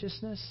find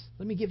righteousness?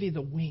 Let me give you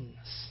the wings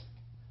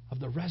of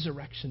the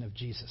resurrection of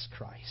Jesus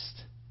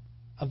Christ,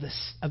 of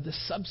the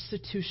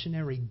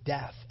substitutionary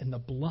death and the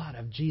blood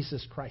of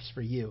Jesus Christ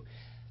for you.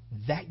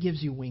 That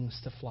gives you wings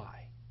to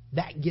fly.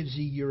 That gives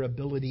you your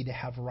ability to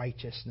have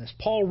righteousness.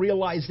 Paul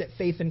realized that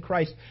faith in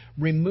Christ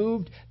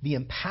removed the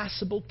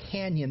impassable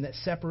canyon that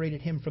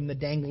separated him from the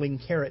dangling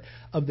carrot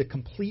of the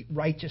complete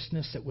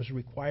righteousness that was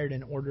required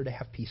in order to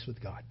have peace with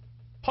God.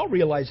 Paul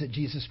realized that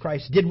Jesus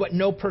Christ did what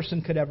no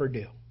person could ever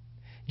do.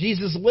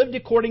 Jesus lived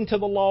according to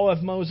the law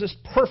of Moses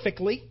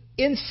perfectly,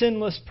 in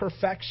sinless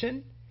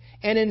perfection,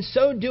 and in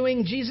so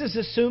doing, Jesus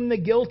assumed the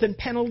guilt and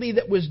penalty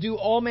that was due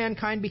all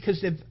mankind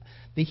because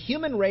the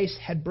human race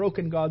had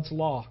broken God's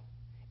law.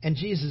 And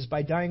Jesus,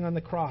 by dying on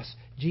the cross,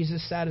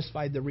 Jesus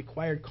satisfied the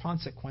required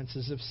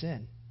consequences of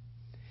sin.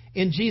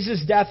 In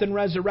Jesus' death and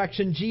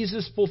resurrection,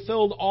 Jesus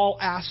fulfilled all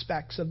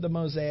aspects of the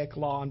Mosaic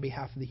law on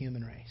behalf of the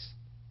human race.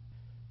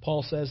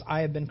 Paul says,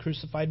 I have been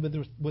crucified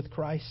with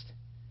Christ.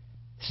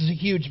 This is a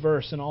huge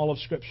verse in all of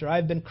Scripture. I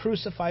have been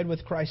crucified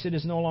with Christ. It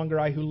is no longer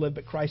I who live,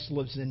 but Christ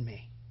lives in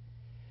me.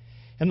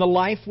 And the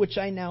life which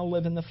I now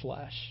live in the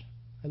flesh,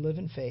 I live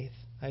in faith.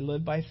 I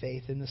live by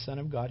faith in the Son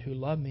of God who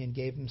loved me and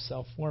gave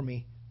Himself for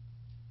me.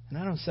 And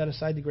I don't set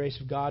aside the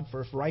grace of God,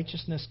 for if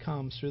righteousness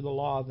comes through the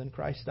law, then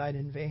Christ died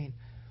in vain.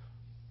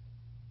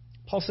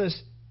 Paul says,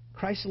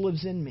 Christ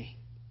lives in me.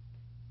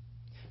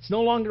 It's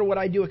no longer what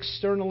I do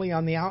externally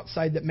on the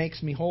outside that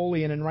makes me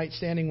holy and in right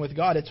standing with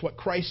God. It's what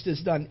Christ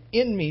has done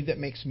in me that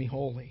makes me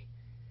holy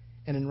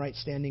and in right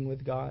standing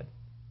with God.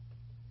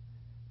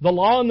 The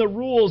law and the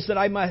rules that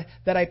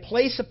I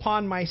place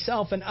upon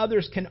myself and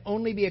others can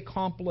only be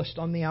accomplished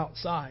on the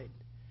outside.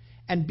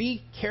 And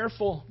be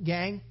careful,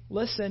 gang.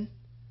 Listen.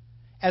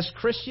 As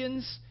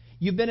Christians,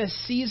 you've been a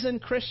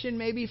seasoned Christian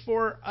maybe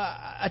for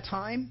a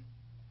time.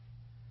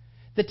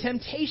 The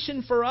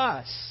temptation for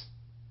us,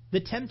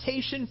 the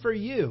temptation for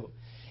you,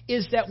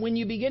 is that when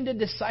you begin to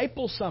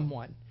disciple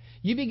someone,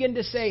 you begin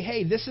to say,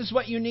 hey, this is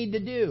what you need to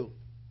do.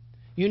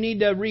 You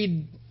need to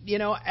read,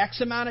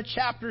 X amount of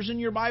chapters in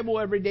your Bible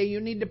every day.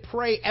 You need to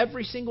pray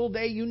every single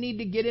day. You need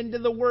to get into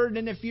the Word.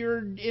 And if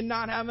you're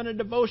not having a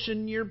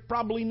devotion, you're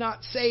probably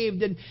not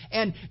saved.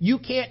 And you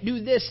can't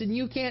do this, and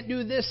you can't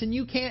do this, and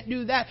you can't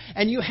do that.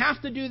 And you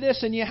have to do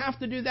this, and you have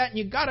to do that. And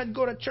you got to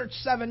go to church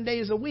 7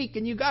 days a week.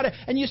 And you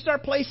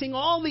start placing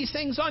all these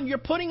things on. You're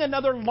putting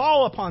another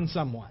law upon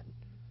someone.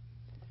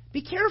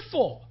 Be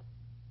careful.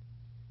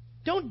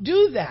 Don't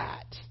do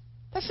that.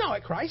 That's not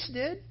what Christ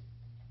did.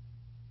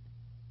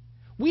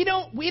 We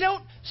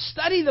don't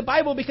study the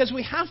Bible because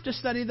we have to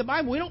study the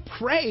Bible. We don't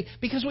pray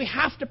because we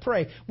have to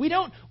pray. We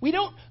don't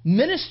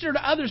minister to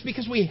others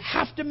because we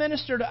have to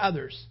minister to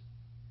others.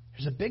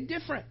 There's a big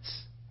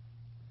difference.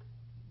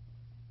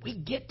 We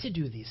get to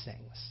do these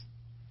things.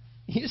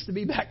 He used to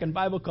be back in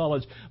Bible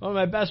college. One of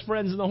my best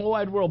friends in the whole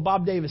wide world,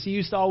 Bob Davis, he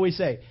used to always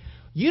say,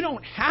 you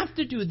don't have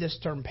to do this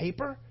term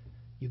paper.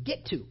 You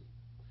get to.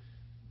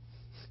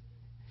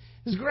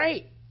 It's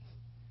great.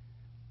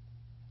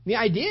 The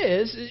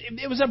idea is,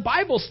 it was a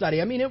Bible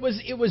study. I mean, it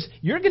was.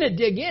 You're going to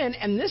dig in,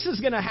 and this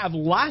is going to have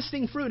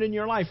lasting fruit in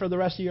your life for the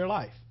rest of your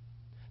life.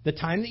 The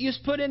time that you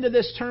put into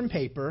this term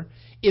paper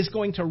is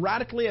going to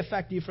radically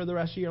affect you for the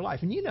rest of your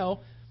life. And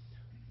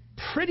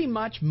pretty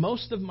much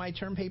most of my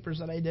term papers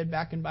that I did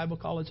back in Bible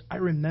college, I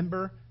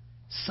remember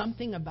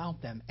something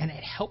about them, and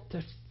it helped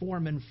to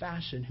form and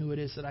fashion who it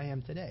is that I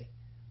am today.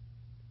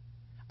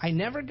 I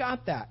never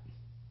got that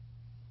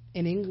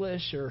in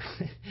English or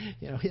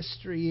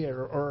history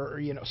or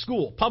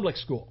school, public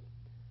school.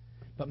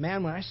 But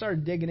man, when I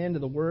started digging into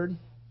the Word,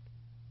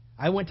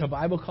 I went to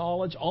Bible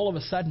college. All of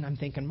a sudden, I'm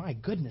thinking, my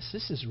goodness,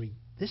 this is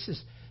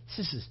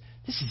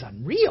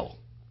unreal.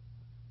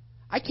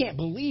 I can't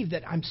believe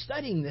that I'm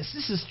studying this.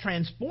 This is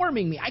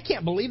transforming me. I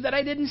can't believe that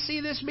I didn't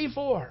see this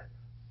before.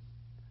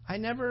 I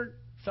never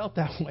felt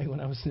that way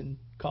when I was in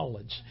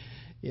college.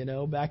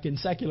 Back in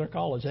secular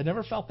college, I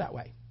never felt that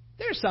way.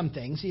 There's some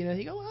things, you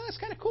go, well, that's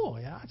kind of cool.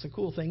 Yeah, it's a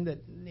cool thing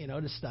that,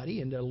 to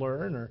study and to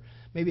learn, or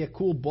maybe a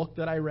cool book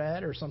that I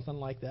read or something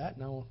like that.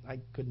 No, I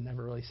could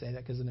never really say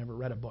that because I never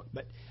read a book.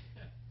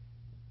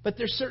 But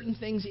there's certain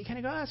things that you kind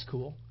of go, oh, that's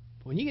cool.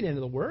 But when you get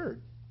into the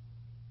Word,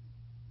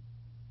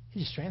 It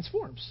just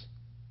transforms.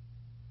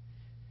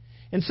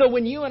 And so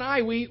when you and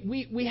I,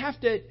 we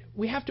have to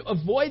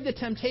avoid the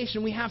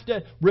temptation. We have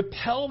to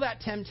repel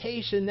that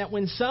temptation that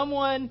when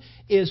someone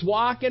is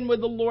walking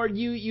with the Lord,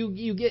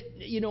 you get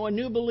a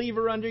new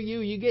believer under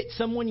you, you get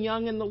someone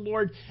young in the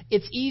Lord,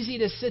 it's easy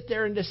to sit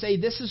there and to say,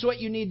 this is what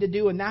you need to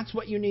do, and that's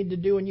what you need to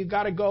do, and you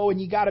got to go,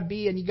 and you got to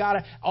be, and you got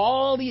to,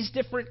 all these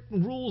different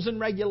rules and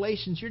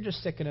regulations. You're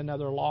just sticking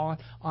another law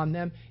on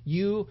them.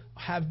 You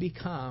have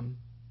become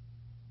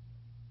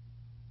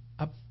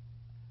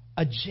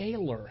a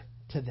jailer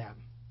to them.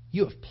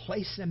 You have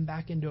placed them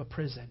back into a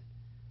prison.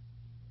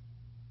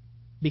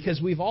 Because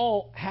we've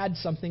all had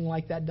something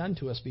like that done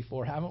to us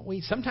before, haven't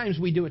we? Sometimes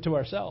we do it to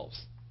ourselves.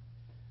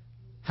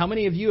 How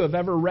many of you have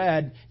ever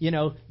read,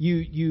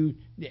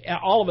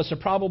 all of us are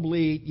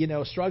probably,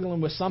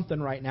 struggling with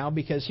something right now,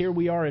 because here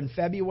we are in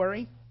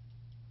February.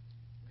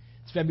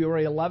 It's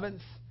February 11th.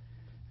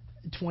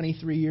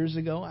 23 years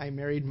ago, I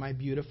married my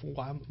beautiful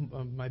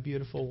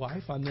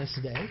wife on this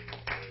day.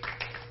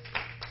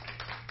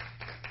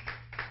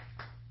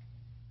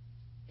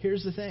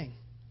 Here's the thing.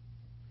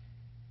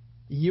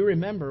 You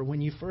remember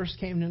when you first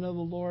came to know the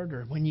Lord,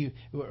 or when you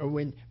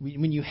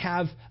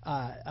have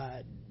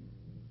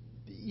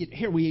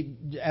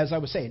as I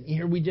was saying,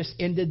 here we just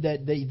ended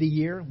the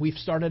year. We've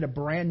started a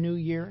brand new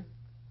year.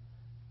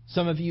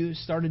 Some of you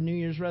started New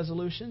Year's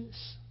resolutions.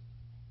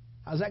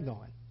 How's that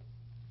going?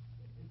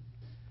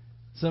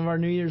 Some of our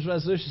New Year's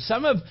resolutions.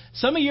 Some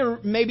of your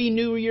maybe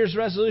New Year's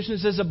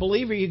resolutions as a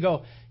believer, you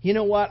go, you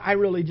know what? I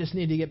really just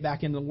need to get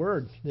back in the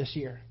Word this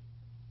year.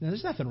 Now,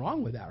 there's nothing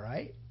wrong with that,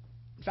 right?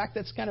 In fact,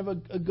 that's kind of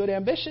a good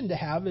ambition to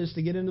have, is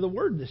to get into the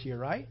Word this year,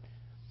 right?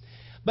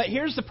 But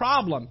here's the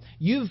problem.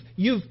 You've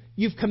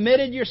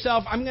committed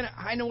yourself.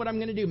 I know what I'm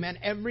going to do, man.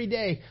 Every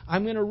day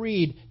I'm going to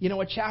read,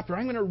 a chapter.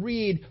 I'm going to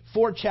read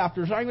 4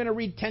 chapters. I'm going to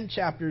read 10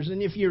 chapters.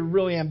 And if you're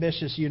really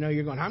ambitious, you're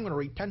going, I'm going to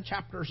read 10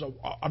 chapters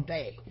a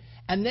day.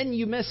 And then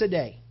you miss a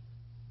day.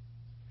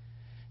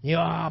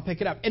 I'll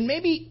pick it up. And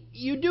maybe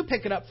you do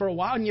pick it up for a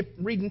while, and you're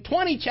reading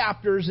 20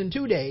 chapters in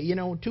 2 days,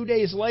 2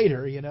 days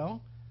later,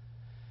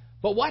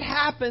 But what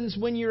happens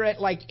when you're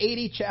at like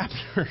 80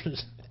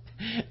 chapters?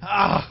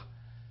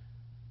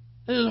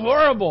 This is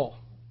horrible.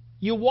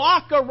 You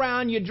walk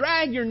around, you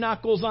drag your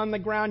knuckles on the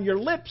ground, your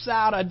lips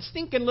out, a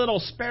stinking little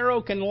sparrow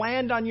can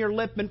land on your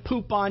lip and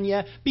poop on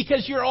you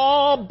because you're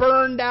all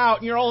burned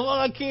out. You're all,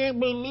 I can't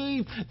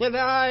believe that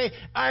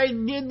I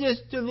did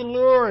this to the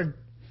Lord.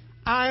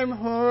 I'm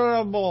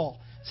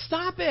horrible.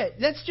 Stop it.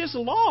 That's just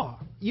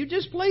law. You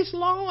just place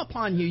law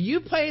upon you.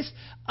 You place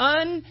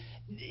unneeded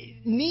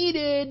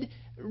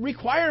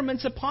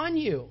requirements upon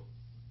you.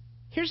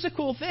 Here's the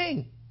cool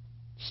thing.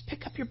 Just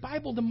pick up your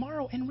Bible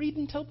tomorrow and read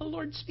until the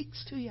Lord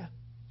speaks to you.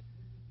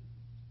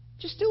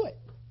 Just do it.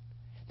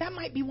 That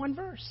might be 1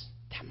 verse.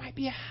 That might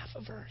be a half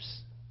a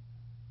verse.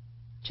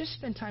 Just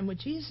spend time with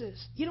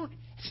Jesus.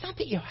 It's not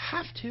that you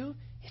have to.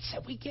 It's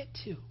that we get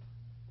to.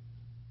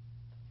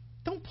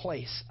 Don't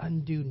place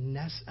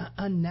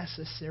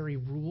unnecessary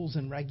rules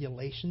and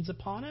regulations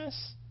upon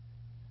us.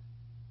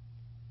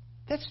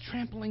 That's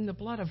trampling the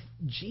blood of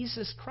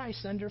Jesus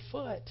Christ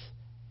underfoot.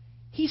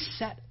 He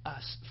set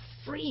us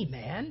free,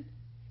 man.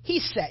 He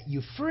set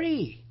you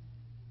free.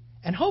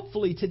 And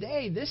hopefully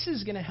today, this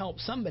is going to help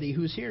somebody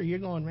who's here. You're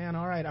going, man,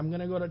 all right, I'm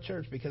going to go to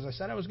church because I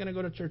said I was going to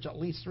go to church at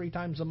least 3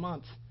 times a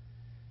month.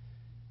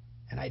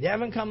 And I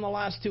haven't come the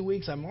last 2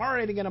 weeks. I'm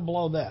already going to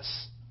blow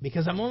this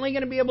because I'm only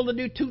going to be able to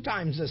do 2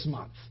 times this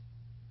month.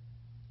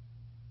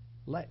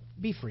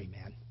 Be free,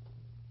 man.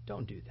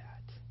 Don't do that.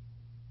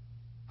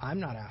 I'm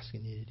not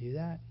asking you to do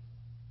that.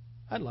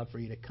 I'd love for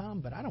you to come,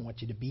 but I don't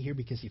want you to be here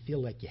because you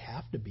feel like you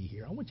have to be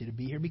here. I want you to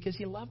be here because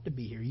you love to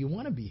be here. You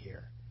want to be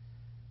here.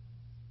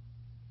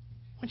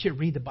 I want you to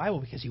read the Bible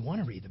because you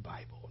want to read the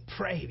Bible. And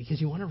pray because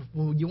you want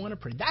to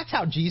pray. That's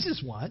how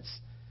Jesus wants.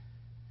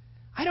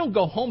 I don't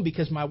go home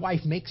because my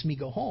wife makes me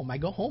go home. I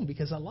go home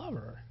because I love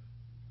her.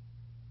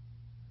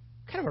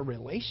 What kind of a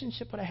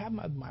relationship would I have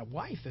with my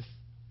wife if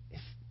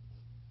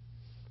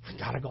I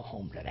got to go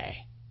home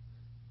today?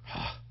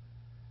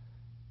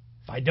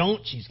 If I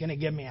don't, she's going to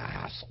give me a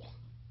hassle.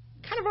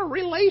 What kind of a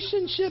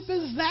relationship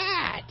is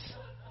that?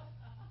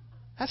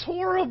 That's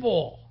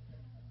horrible.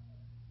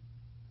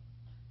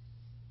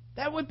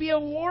 That would be a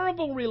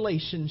horrible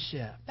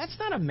relationship. That's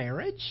not a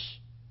marriage.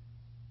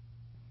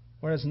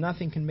 Whereas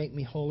nothing can make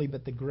me holy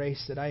but the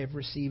grace that I have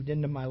received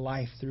into my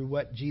life through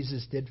what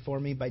Jesus did for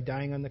me by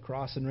dying on the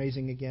cross and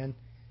raising again.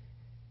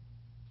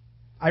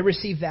 I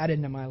receive that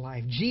into my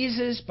life.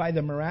 Jesus, by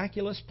the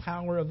miraculous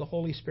power of the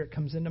Holy Spirit,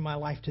 comes into my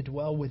life to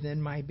dwell within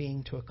my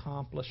being to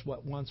accomplish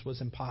what once was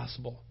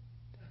impossible.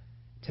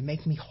 To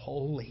make me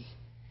holy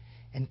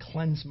and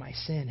cleanse my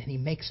sin. And He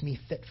makes me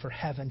fit for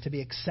heaven, to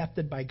be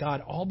accepted by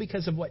God, all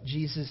because of what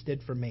Jesus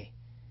did for me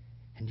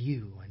and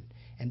you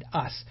and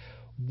us.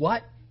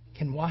 What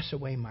can wash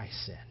away my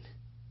sin?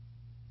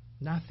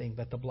 Nothing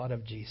but the blood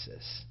of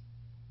Jesus.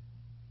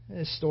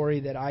 A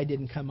story that I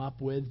didn't come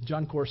up with.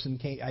 John Corson,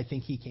 I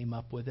think he came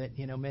up with it,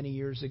 many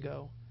years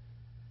ago.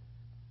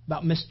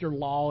 About Mr.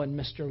 Law and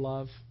Mr.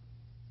 Love.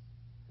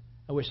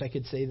 I wish I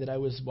could say that I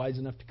was wise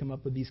enough to come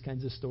up with these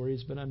kinds of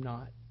stories, but I'm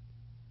not.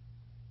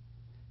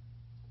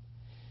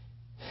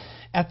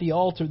 At the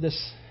altar, just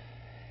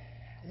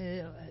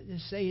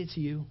say it's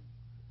you.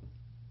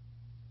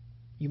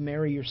 You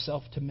marry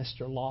yourself to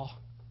Mr. Law.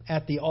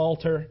 At the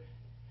altar,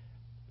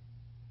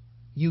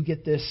 you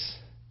get this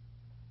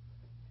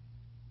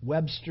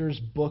Webster's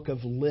Book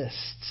of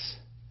Lists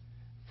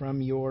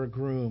from your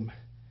groom,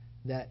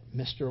 that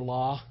Mr.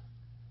 Law,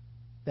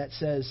 that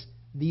says,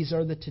 these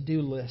are the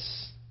to-do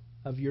lists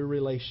of your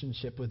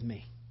relationship with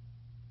me.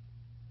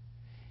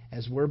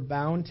 As we're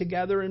bound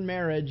together in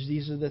marriage,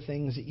 these are the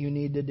things that you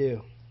need to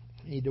do.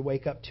 You need to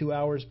wake up 2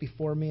 hours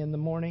before me in the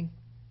morning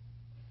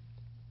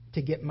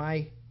to get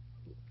myself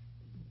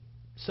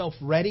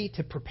ready,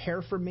 to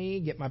prepare for me,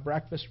 get my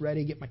breakfast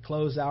ready, get my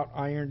clothes out,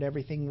 ironed,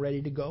 everything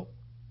ready to go.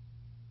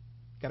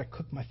 Got to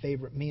cook my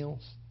favorite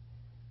meals.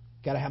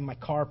 Got to have my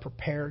car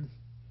prepared.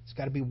 It's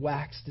got to be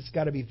waxed. It's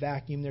got to be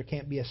vacuumed. There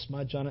can't be a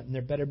smudge on it, and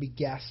there better be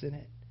gas in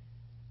it.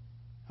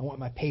 I want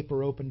my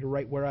paper open to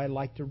right where I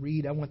like to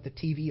read. I want the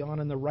TV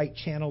on the right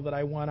channel that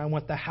I want. I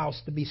want the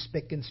house to be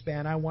spick and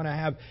span. I want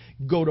to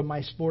go to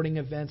my sporting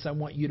events. I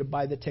want you to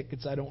buy the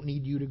tickets. I don't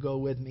need you to go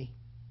with me.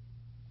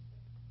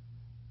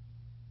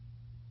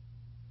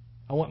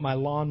 I want my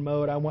lawn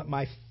mowed. I want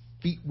my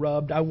feet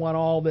rubbed. I want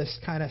all this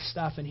kind of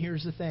stuff. And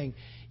here's the thing.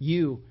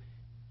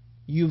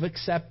 You've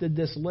accepted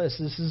this list.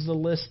 This is the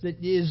list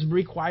that is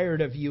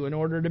required of you in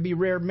order to be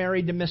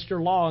married to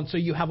Mr. Law. And so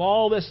you have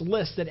all this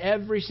list that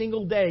every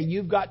single day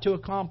you've got to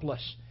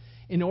accomplish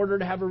in order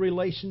to have a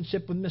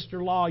relationship with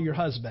Mr. Law, your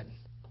husband.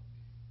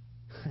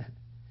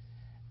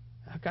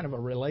 How kind of a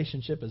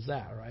relationship is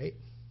that, right?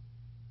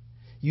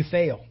 You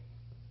fail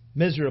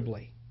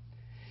miserably.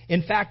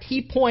 In fact,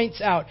 he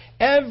points out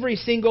every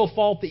single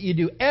fault that you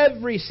do,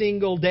 every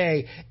single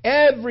day,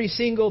 every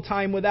single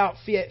time without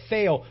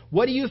fail.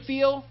 What do you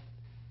feel?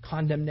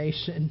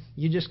 Condemnation.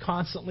 You just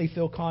constantly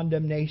feel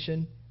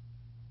condemnation.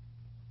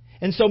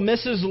 And so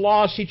Mrs.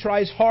 Law, she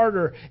tries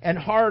harder and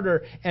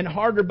harder and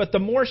harder, but the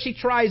more she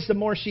tries, the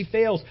more she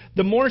fails.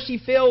 The more she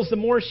fails, the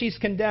more she's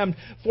condemned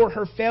for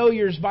her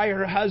failures by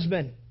her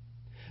husband.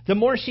 The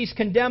more she's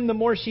condemned, the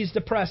more she's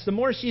depressed. The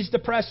more she's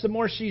depressed, the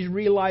more she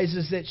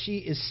realizes that she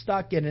is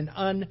stuck in an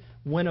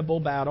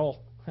unwinnable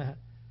battle.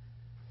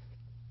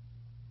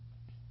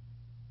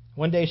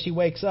 One day she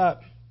wakes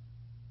up,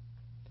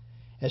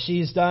 as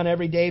she's done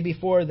every day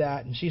before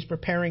that, and she's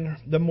preparing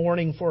the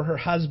morning for her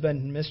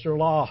husband, Mr.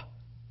 Law.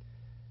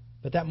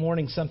 But that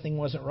morning something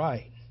wasn't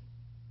right.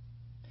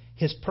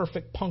 His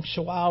perfect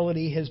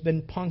punctuality has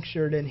been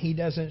punctured, and he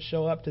doesn't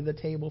show up to the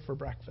table for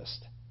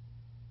breakfast.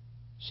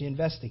 She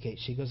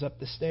investigates. She goes up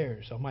the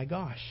stairs. Oh my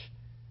gosh,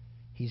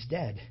 he's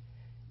dead.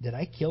 Did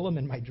I kill him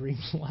in my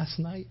dreams last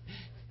night?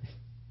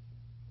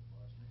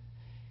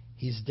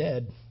 He's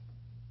dead.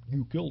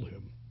 You killed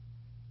him.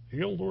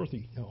 Hail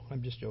Dorothy. No,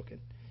 I'm just joking.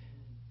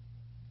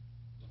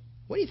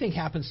 What do you think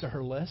happens to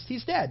her list?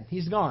 He's dead.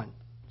 He's gone.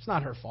 It's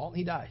not her fault.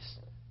 He dies.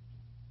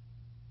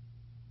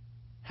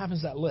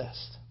 Happens to that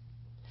list.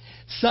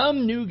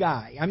 Some new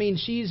guy. I mean,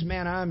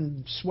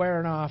 I'm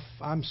swearing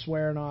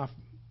off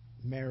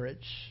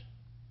marriage.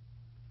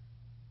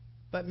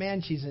 But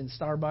man, she's in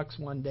Starbucks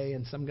one day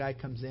and some guy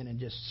comes in and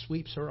just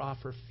sweeps her off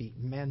her feet.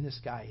 Man, this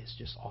guy is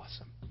just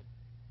awesome.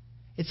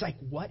 It's like,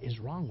 what is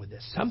wrong with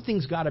this?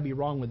 Something's got to be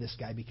wrong with this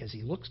guy because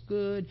he looks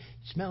good,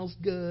 he smells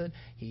good,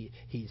 he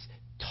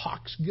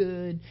talks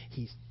good,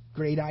 he's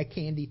great eye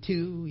candy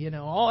too,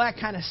 all that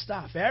kind of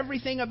stuff.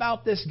 Everything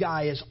about this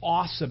guy is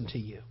awesome to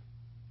you.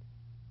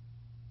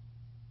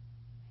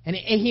 And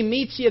he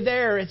meets you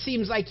there. It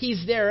seems like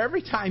he's there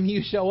every time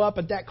you show up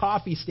at that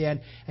coffee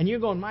stand. And you're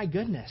going, my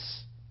goodness.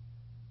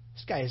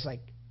 This guy is like,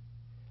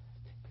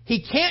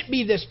 he can't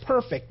be this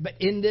perfect. But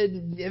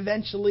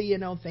eventually,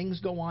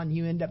 things go on.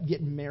 You end up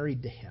getting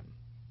married to him.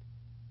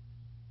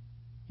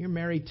 You're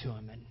married to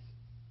him. And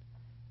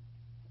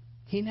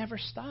he never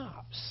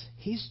stops.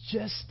 He's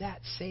just that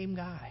same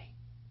guy.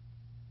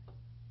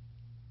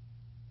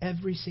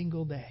 Every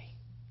single day.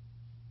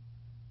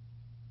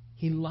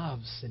 He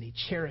loves and he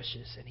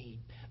cherishes and he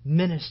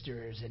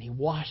ministers and he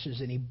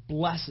washes and he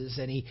blesses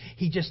and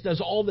he just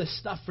does all this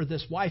stuff for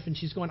this wife. And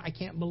she's going, I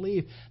can't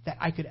believe that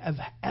I could have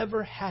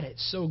ever had it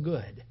so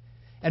good.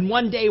 And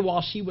one day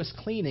while she was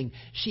cleaning,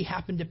 she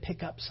happened to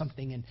pick up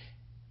something and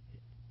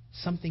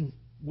something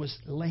was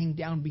laying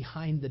down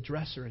behind the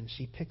dresser and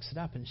she picks it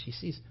up and she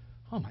sees,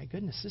 oh my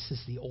goodness, this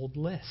is the old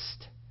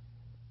list.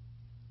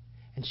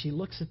 And she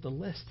looks at the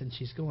list and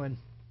she's going,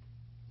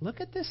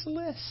 look at this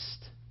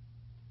list.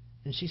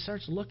 And she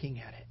starts looking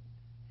at it.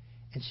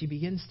 And she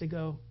begins to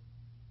go,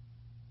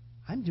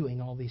 I'm doing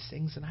all these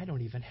things and I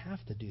don't even have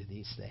to do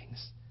these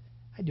things.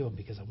 I do them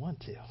because I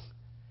want to.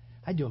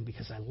 I do them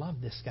because I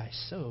love this guy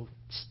so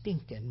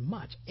stinking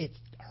much. It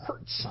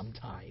hurts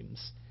sometimes.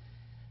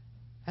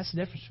 That's the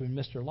difference between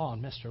Mr. Law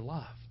and Mr.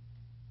 Love.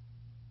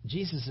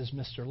 Jesus is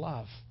Mr.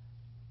 Love.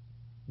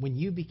 When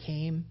you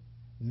became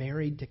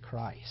married to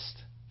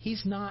Christ,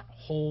 He's not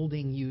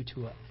holding you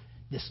to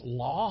this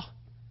law.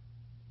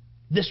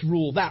 this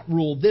rule,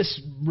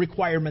 this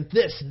requirement,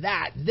 this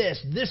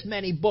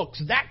many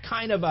books, that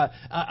kind of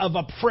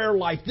a prayer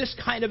life, this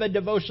kind of a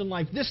devotion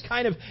life, this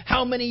kind of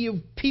how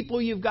many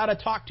people you've got to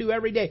talk to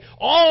every day.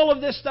 All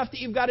of this stuff that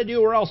you've got to do,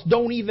 or else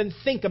don't even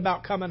think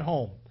about coming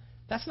home.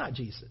 That's not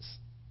Jesus.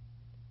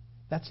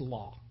 That's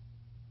law.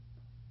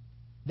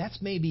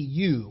 That's maybe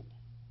you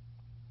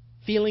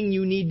feeling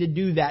you need to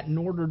do that in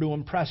order to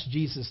impress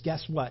Jesus.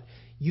 Guess what?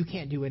 You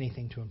can't do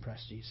anything to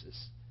impress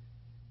Jesus.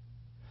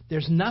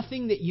 There's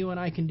nothing that you and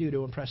I can do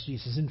to impress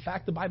Jesus. In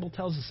fact, the Bible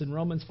tells us in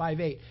Romans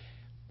 5:8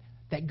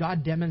 that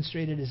God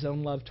demonstrated His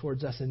own love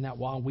towards us in that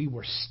while we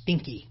were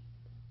stinky,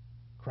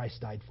 Christ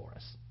died for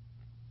us.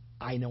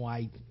 I know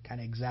I kind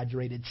of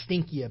exaggerated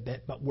stinky a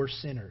bit, but we're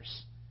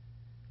sinners.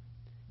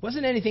 It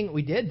wasn't anything that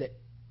we did that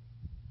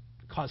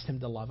caused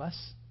Him to love us.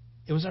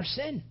 It was our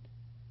sin.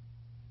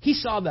 He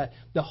saw the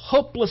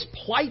hopeless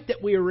plight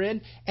that we were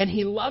in, and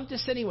He loved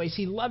us anyways.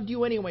 He loved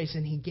you anyways,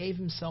 and He gave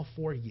Himself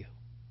for you.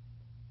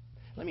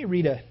 Let me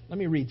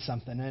read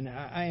something, and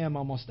I am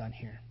almost done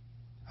here.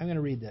 I'm going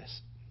to read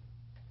this.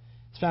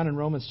 It's found in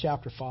Romans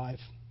chapter 5.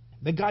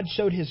 But God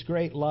showed His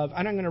great love.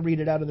 And I'm going to read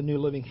it out of the New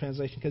Living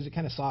Translation because it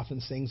kind of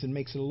softens things and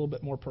makes it a little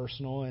bit more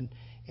personal and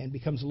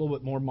becomes a little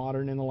bit more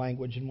modern in the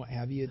language and what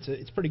have you.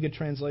 It's a pretty good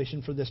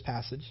translation for this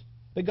passage.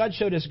 But God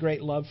showed His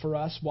great love for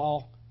us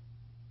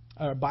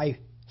by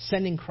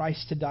sending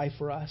Christ to die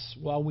for us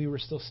while we were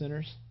still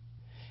sinners.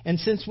 And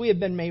since we have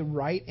been made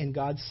right in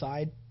God's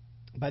sight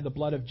by the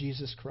blood of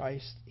Jesus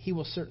Christ, He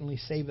will certainly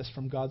save us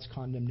from God's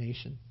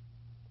condemnation.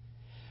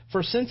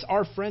 For since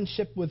our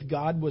friendship with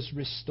God was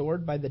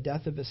restored by the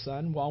death of His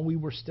Son while we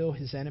were still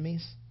His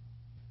enemies,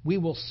 we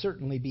will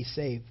certainly be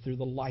saved through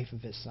the life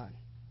of His Son.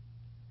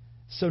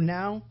 So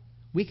now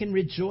we can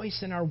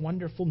rejoice in our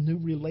wonderful new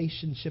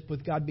relationship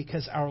with God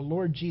because our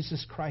Lord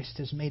Jesus Christ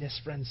has made us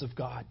friends of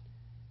God.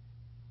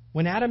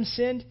 When Adam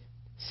sinned,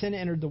 sin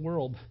entered the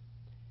world.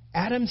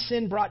 Adam's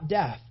sin brought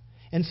death.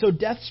 And so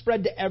death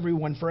spread to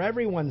everyone, for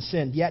everyone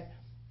sinned. Yet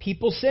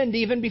people sinned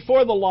even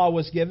before the law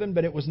was given,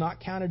 but it was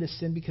not counted as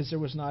sin because there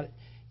was not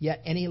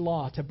yet any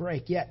law to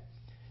break. Yet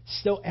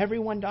still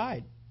everyone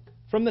died.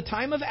 From the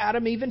time of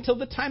Adam even till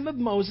the time of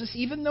Moses,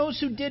 even those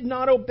who did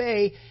not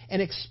obey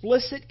an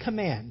explicit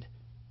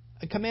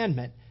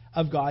commandment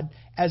of God,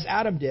 as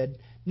Adam did.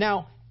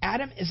 Now,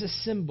 Adam is a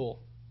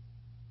symbol.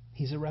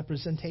 He's a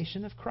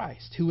representation of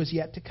Christ, who is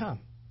yet to come.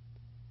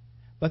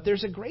 But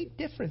there's a great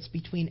difference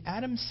between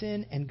Adam's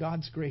sin and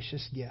God's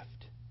gracious gift.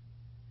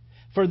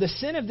 For the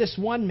sin of this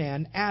one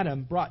man,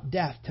 Adam, brought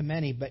death to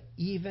many, but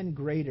even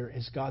greater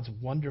is God's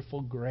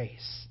wonderful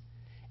grace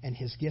and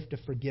His gift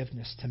of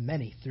forgiveness to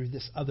many through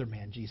this other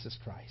man, Jesus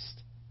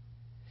Christ.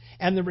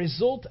 And the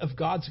result of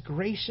God's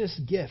gracious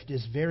gift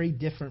is very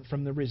different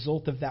from the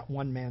result of that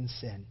one man's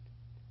sin.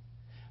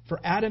 For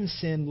Adam's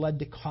sin led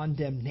to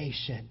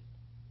condemnation,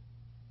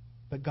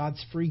 but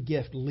God's free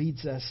gift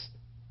leads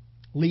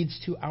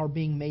to our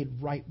being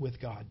made right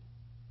with God,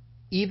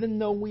 even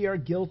though we are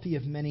guilty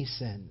of many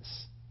sins.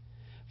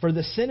 For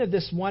the sin of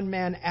this one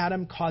man,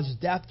 Adam, caused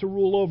death to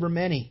rule over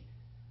many,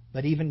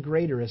 but even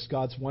greater is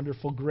God's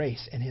wonderful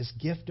grace and His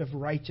gift of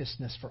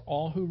righteousness for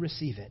all who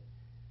receive it.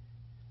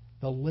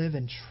 They'll live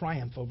in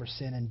triumph over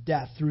sin and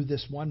death through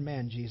this one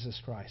man,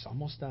 Jesus Christ.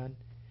 Almost done.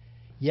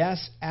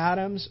 Yes,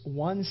 Adam's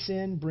one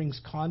sin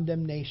brings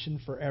condemnation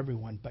for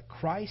everyone, but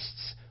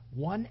Christ's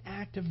one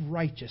act of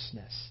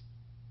righteousness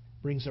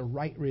brings a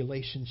right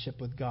relationship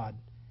with God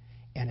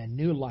and a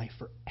new life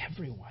for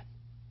everyone.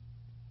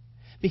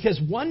 Because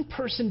one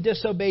person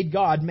disobeyed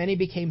God, many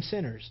became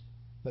sinners.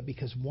 But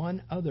because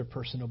one other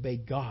person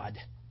obeyed God,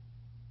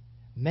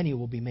 many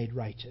will be made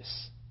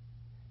righteous.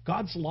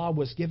 God's law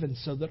was given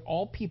so that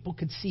all people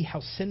could see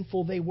how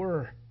sinful they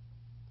were.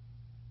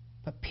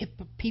 But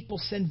people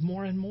sinned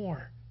more and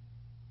more.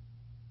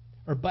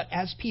 But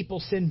as people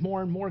sinned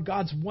more and more,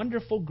 God's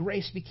wonderful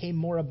grace became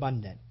more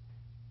abundant.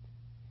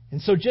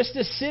 And so just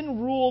as sin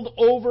ruled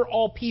over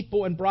all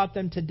people and brought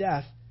them to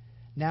death,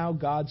 now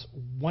God's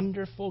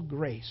wonderful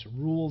grace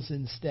rules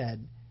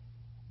instead,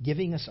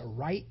 giving us a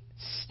right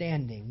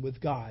standing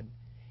with God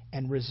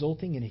and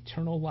resulting in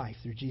eternal life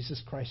through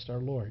Jesus Christ our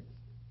Lord.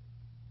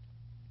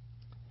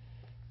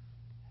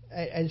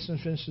 I just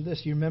want to finish with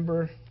this. You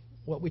remember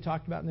what we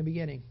talked about in the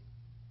beginning?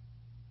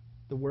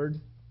 The word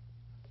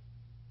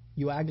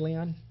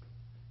euaglion?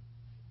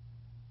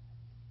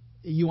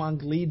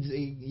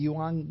 Euangelizo?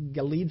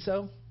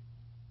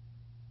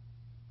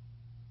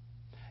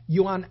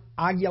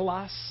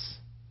 Euanagios?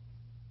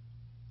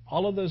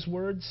 All of those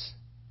words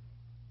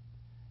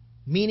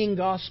meaning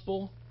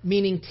gospel,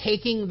 meaning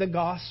taking the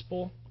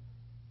gospel.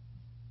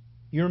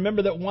 You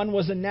remember that one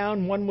was a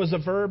noun, one was a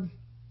verb.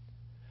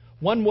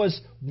 One was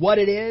what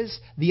it is,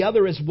 the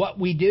other is what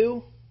we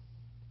do.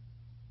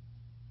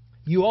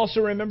 You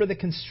also remember the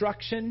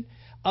construction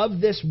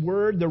of this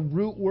word. The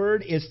root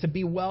word is to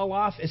be well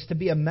off, is to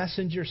be a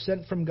messenger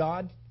sent from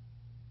God.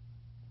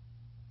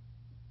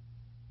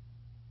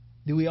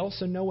 Do we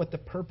also know what the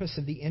purpose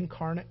of the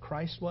incarnate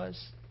Christ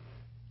was?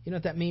 You know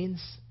what that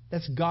means?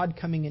 That's God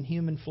coming in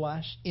human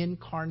flesh,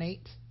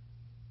 incarnate.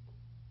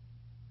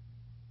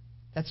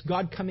 That's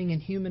God coming in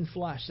human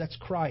flesh. That's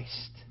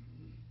Christ.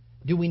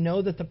 Do we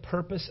know that the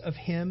purpose of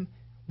Him,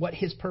 what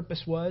His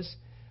purpose was?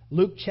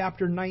 Luke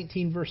chapter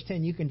 19, verse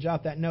 10. You can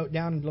jot that note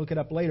down and look it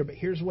up later. But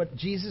here's what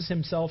Jesus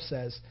Himself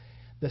says.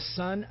 The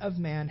Son of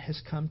Man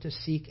has come to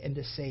seek and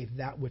to save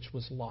that which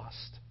was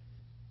lost.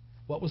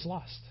 What was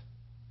lost?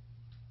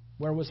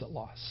 Where was it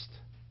lost?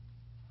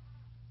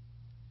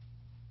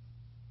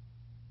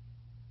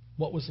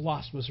 What was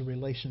lost was a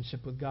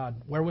relationship with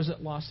God. Where was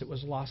it lost? It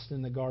was lost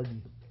in the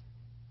garden.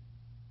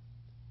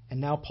 And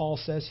now Paul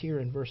says here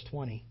in verse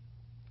 20,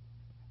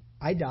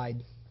 I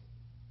died.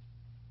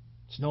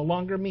 It's no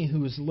longer me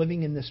who is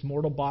living in this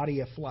mortal body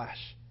of flesh,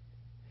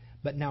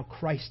 but now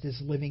Christ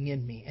is living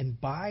in me.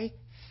 And by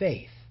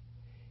faith,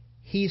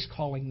 He's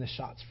calling the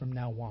shots from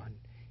now on.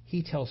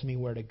 He tells me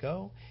where to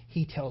go.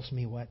 He tells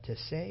me what to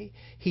say.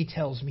 He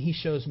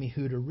shows me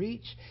who to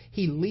reach.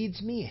 He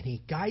leads me and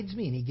He guides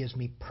me and He gives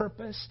me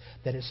purpose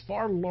that is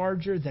far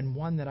larger than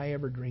one that I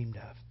ever dreamed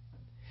of.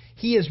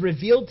 He has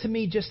revealed to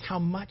me just how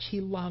much He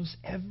loves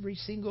every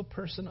single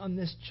person on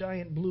this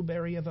giant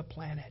blueberry of a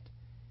planet.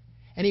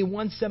 And He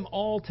wants them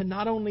all to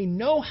not only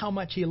know how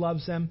much He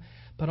loves them,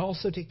 but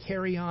also to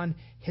carry on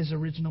His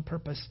original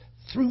purpose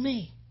through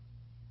me,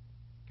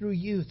 through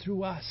you,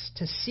 through us,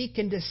 to seek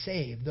and to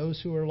save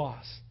those who are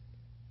lost.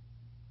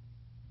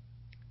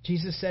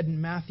 Jesus said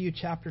in Matthew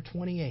chapter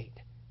 28,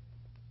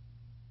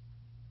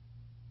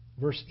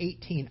 verse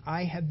 18,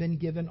 I have been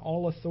given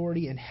all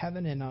authority in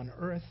heaven and on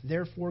earth.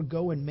 Therefore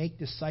go and make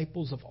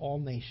disciples of all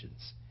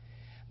nations,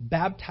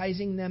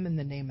 baptizing them in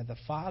the name of the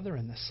Father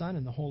and the Son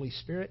and the Holy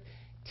Spirit.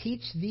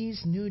 Teach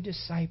these new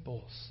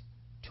disciples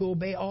to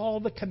obey all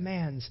the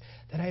commands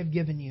that I have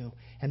given you.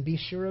 And be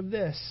sure of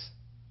this,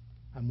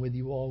 I'm with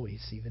you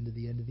always, even to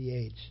the end of the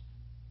age.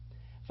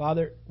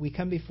 Father, we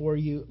come before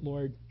you,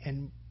 Lord,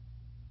 and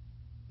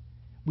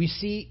we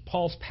see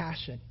Paul's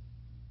passion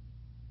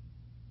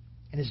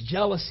and his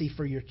jealousy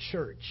for your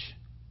church.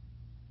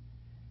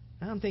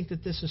 I don't think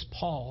that this is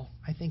Paul.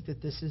 I think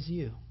that this is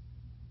you.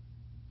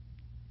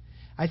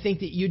 I think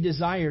that you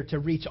desire to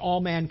reach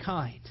all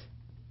mankind.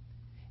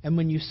 And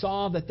when you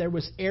saw that there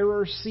was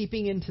error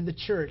seeping into the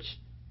church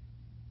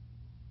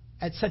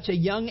at such a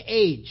young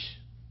age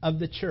of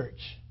the church,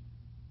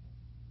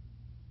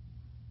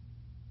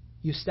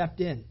 you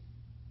stepped in.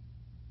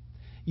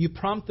 You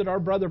prompted our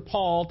brother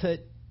Paul to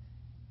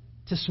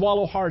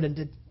swallow hard and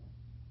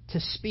to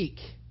speak.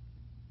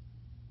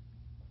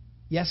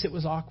 Yes, it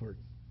was awkward.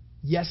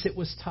 Yes, it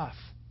was tough.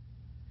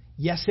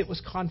 Yes, it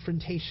was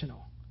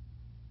confrontational.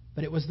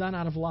 But it was done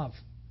out of love.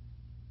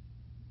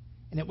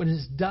 And it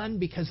was done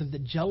because of the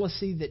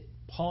jealousy that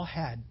Paul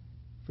had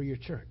for your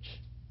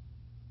church.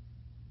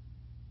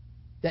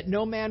 That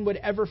no man would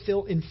ever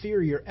feel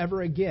inferior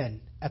ever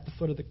again at the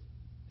foot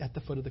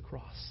of the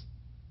cross.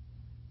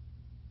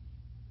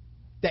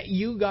 That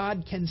you,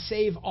 God, can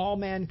save all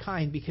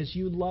mankind because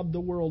you love the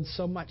world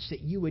so much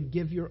that you would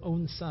give your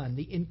own Son,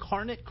 the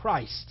incarnate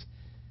Christ,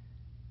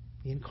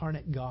 the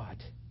incarnate God,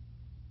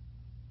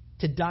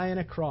 to die on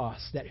a cross,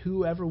 that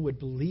whoever would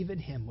believe in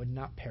Him would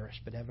not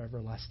perish but have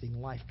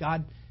everlasting life.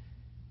 God,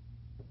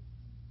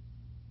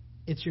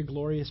 it's your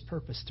glorious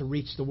purpose to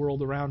reach the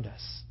world around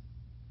us.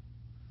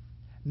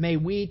 May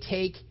we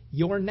take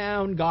your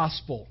noun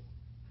gospel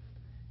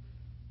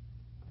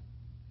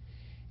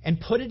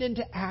and put it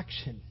into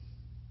action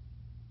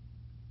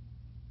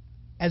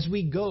as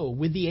we go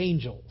with the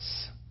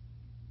angels.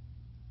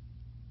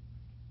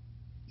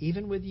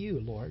 Even with you,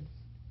 Lord.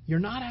 You're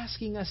not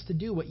asking us to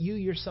do what you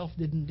yourself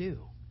didn't do.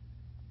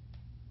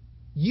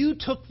 You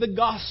took the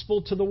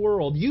gospel to the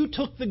world. You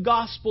took the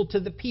gospel to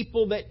the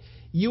people that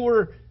you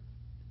were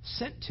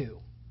sent to.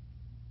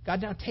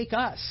 God, now take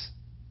us.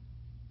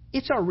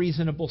 It's our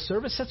reasonable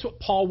service. That's what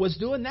Paul was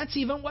doing. That's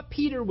even what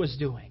Peter was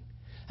doing.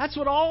 That's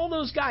what all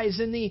those guys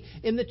in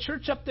the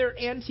church up there,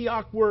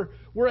 Antioch, were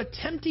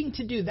attempting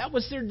to do. That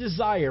was their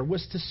desire,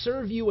 was to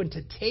serve you and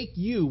to take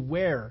you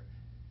where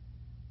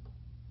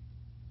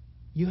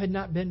you had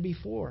not been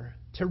before.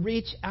 To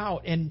reach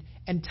out and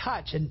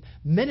touch and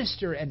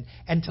minister and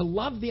to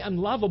love the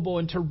unlovable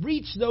and to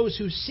reach those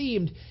who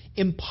seemed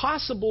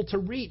impossible to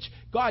reach.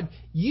 God,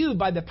 you,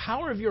 by the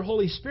power of your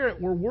Holy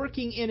Spirit, were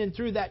working in and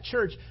through that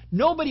church.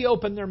 Nobody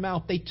opened their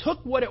mouth. They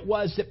took what it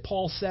was that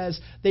Paul says.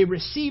 They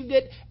received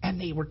it and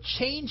they were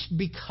changed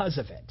because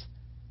of it.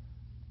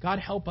 God,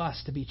 help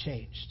us to be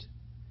changed.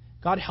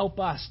 God, help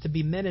us to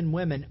be men and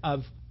women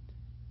of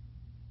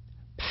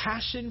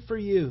passion for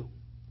you,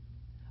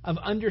 of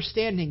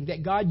understanding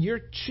that, God, you're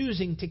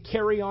choosing to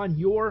carry on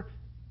your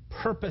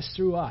purpose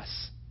through us.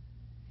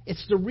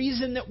 It's the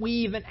reason that we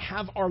even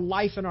have our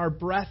life and our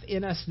breath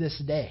in us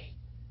this day.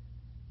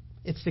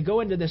 It's to go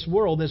into this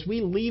world. As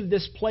we leave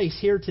this place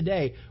here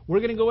today, we're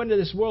going to go into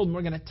this world and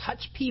we're going to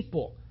touch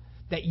people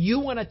that you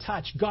want to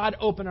touch. God,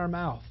 open our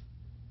mouth.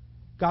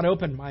 God,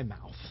 open my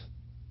mouth.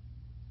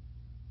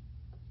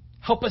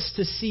 Help us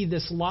to see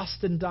this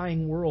lost and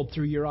dying world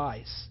through your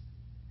eyes.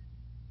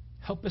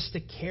 Help us to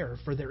care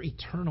for their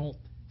eternal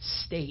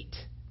state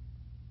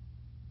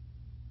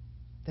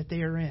that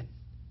they are in.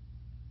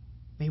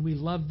 May we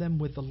love them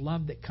with the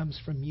love that comes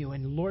from you.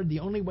 And Lord, the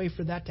only way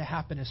for that to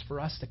happen is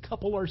for us to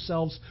couple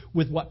ourselves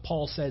with what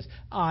Paul says.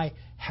 I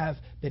have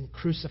been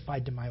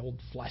crucified to my old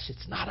flesh.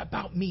 It's not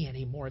about me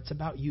anymore. It's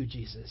about you,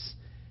 Jesus.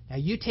 Now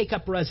you take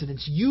up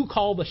residence. You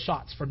call the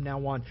shots from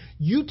now on.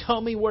 You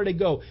tell me where to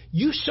go.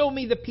 You show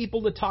me the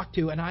people to talk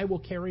to, and I will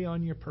carry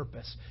on your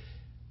purpose.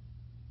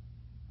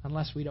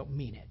 Unless we don't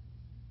mean it.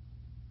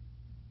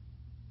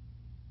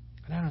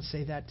 And I don't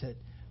say that to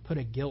put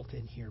a guilt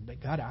in here,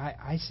 but God,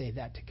 I say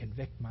that to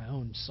convict my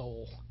own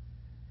soul.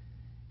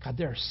 God,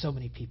 there are so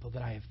many people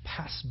that I have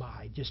passed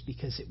by just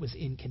because it was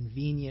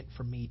inconvenient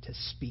for me to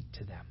speak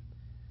to them.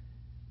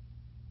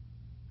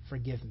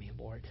 Forgive me,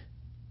 Lord.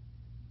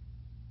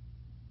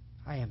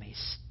 I am a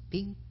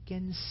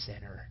stinking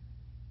sinner,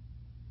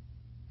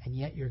 and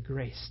yet your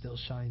grace still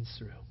shines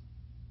through.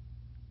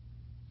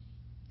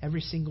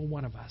 Every single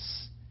one of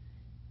us,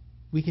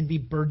 we can be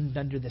burdened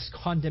under this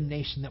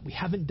condemnation that we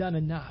haven't done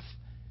enough.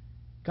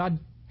 God,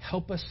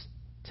 help us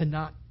to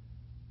not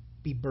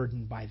be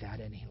burdened by that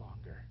any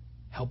longer.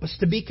 Help us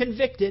to be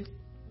convicted,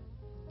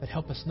 but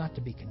help us not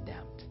to be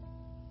condemned.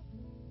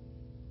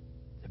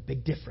 It's a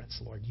big difference,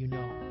 Lord, you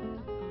know.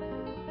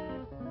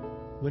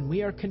 When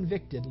we are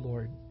convicted,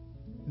 Lord,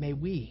 may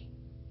we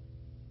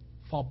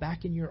fall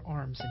back in your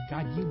arms, and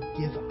God, you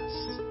give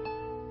us,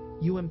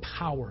 you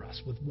empower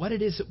us with what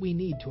it is that we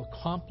need to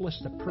accomplish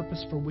the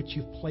purpose for which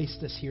you've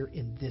placed us here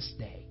in this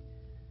day,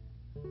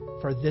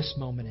 for this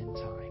moment in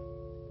time.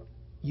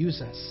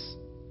 Use us.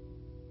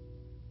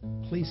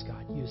 Please,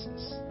 God, use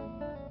us.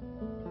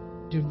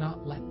 Do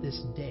not let this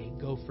day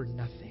go for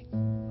nothing.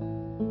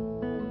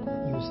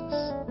 But use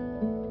us.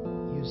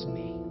 Use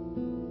me.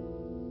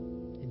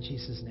 In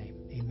Jesus' name,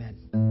 amen.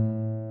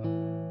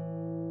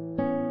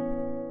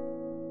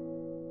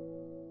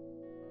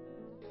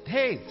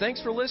 Hey,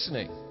 thanks for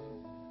listening.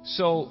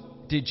 So,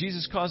 did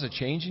Jesus cause a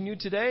change in you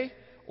today?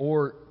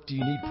 Or do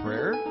you need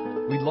prayer?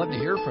 We'd love to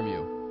hear from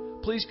you.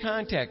 Please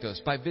contact us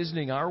by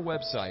visiting our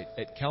website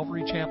at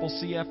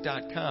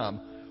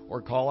calvarychapelcf.com or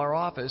call our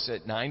office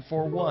at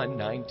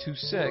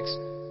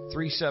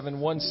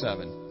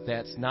 941-926-3717.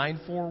 That's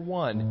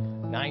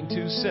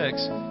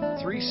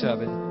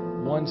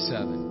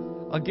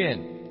 941-926-3717.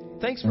 Again,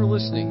 thanks for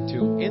listening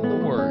to In the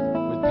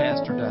Word with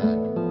Pastor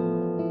Don.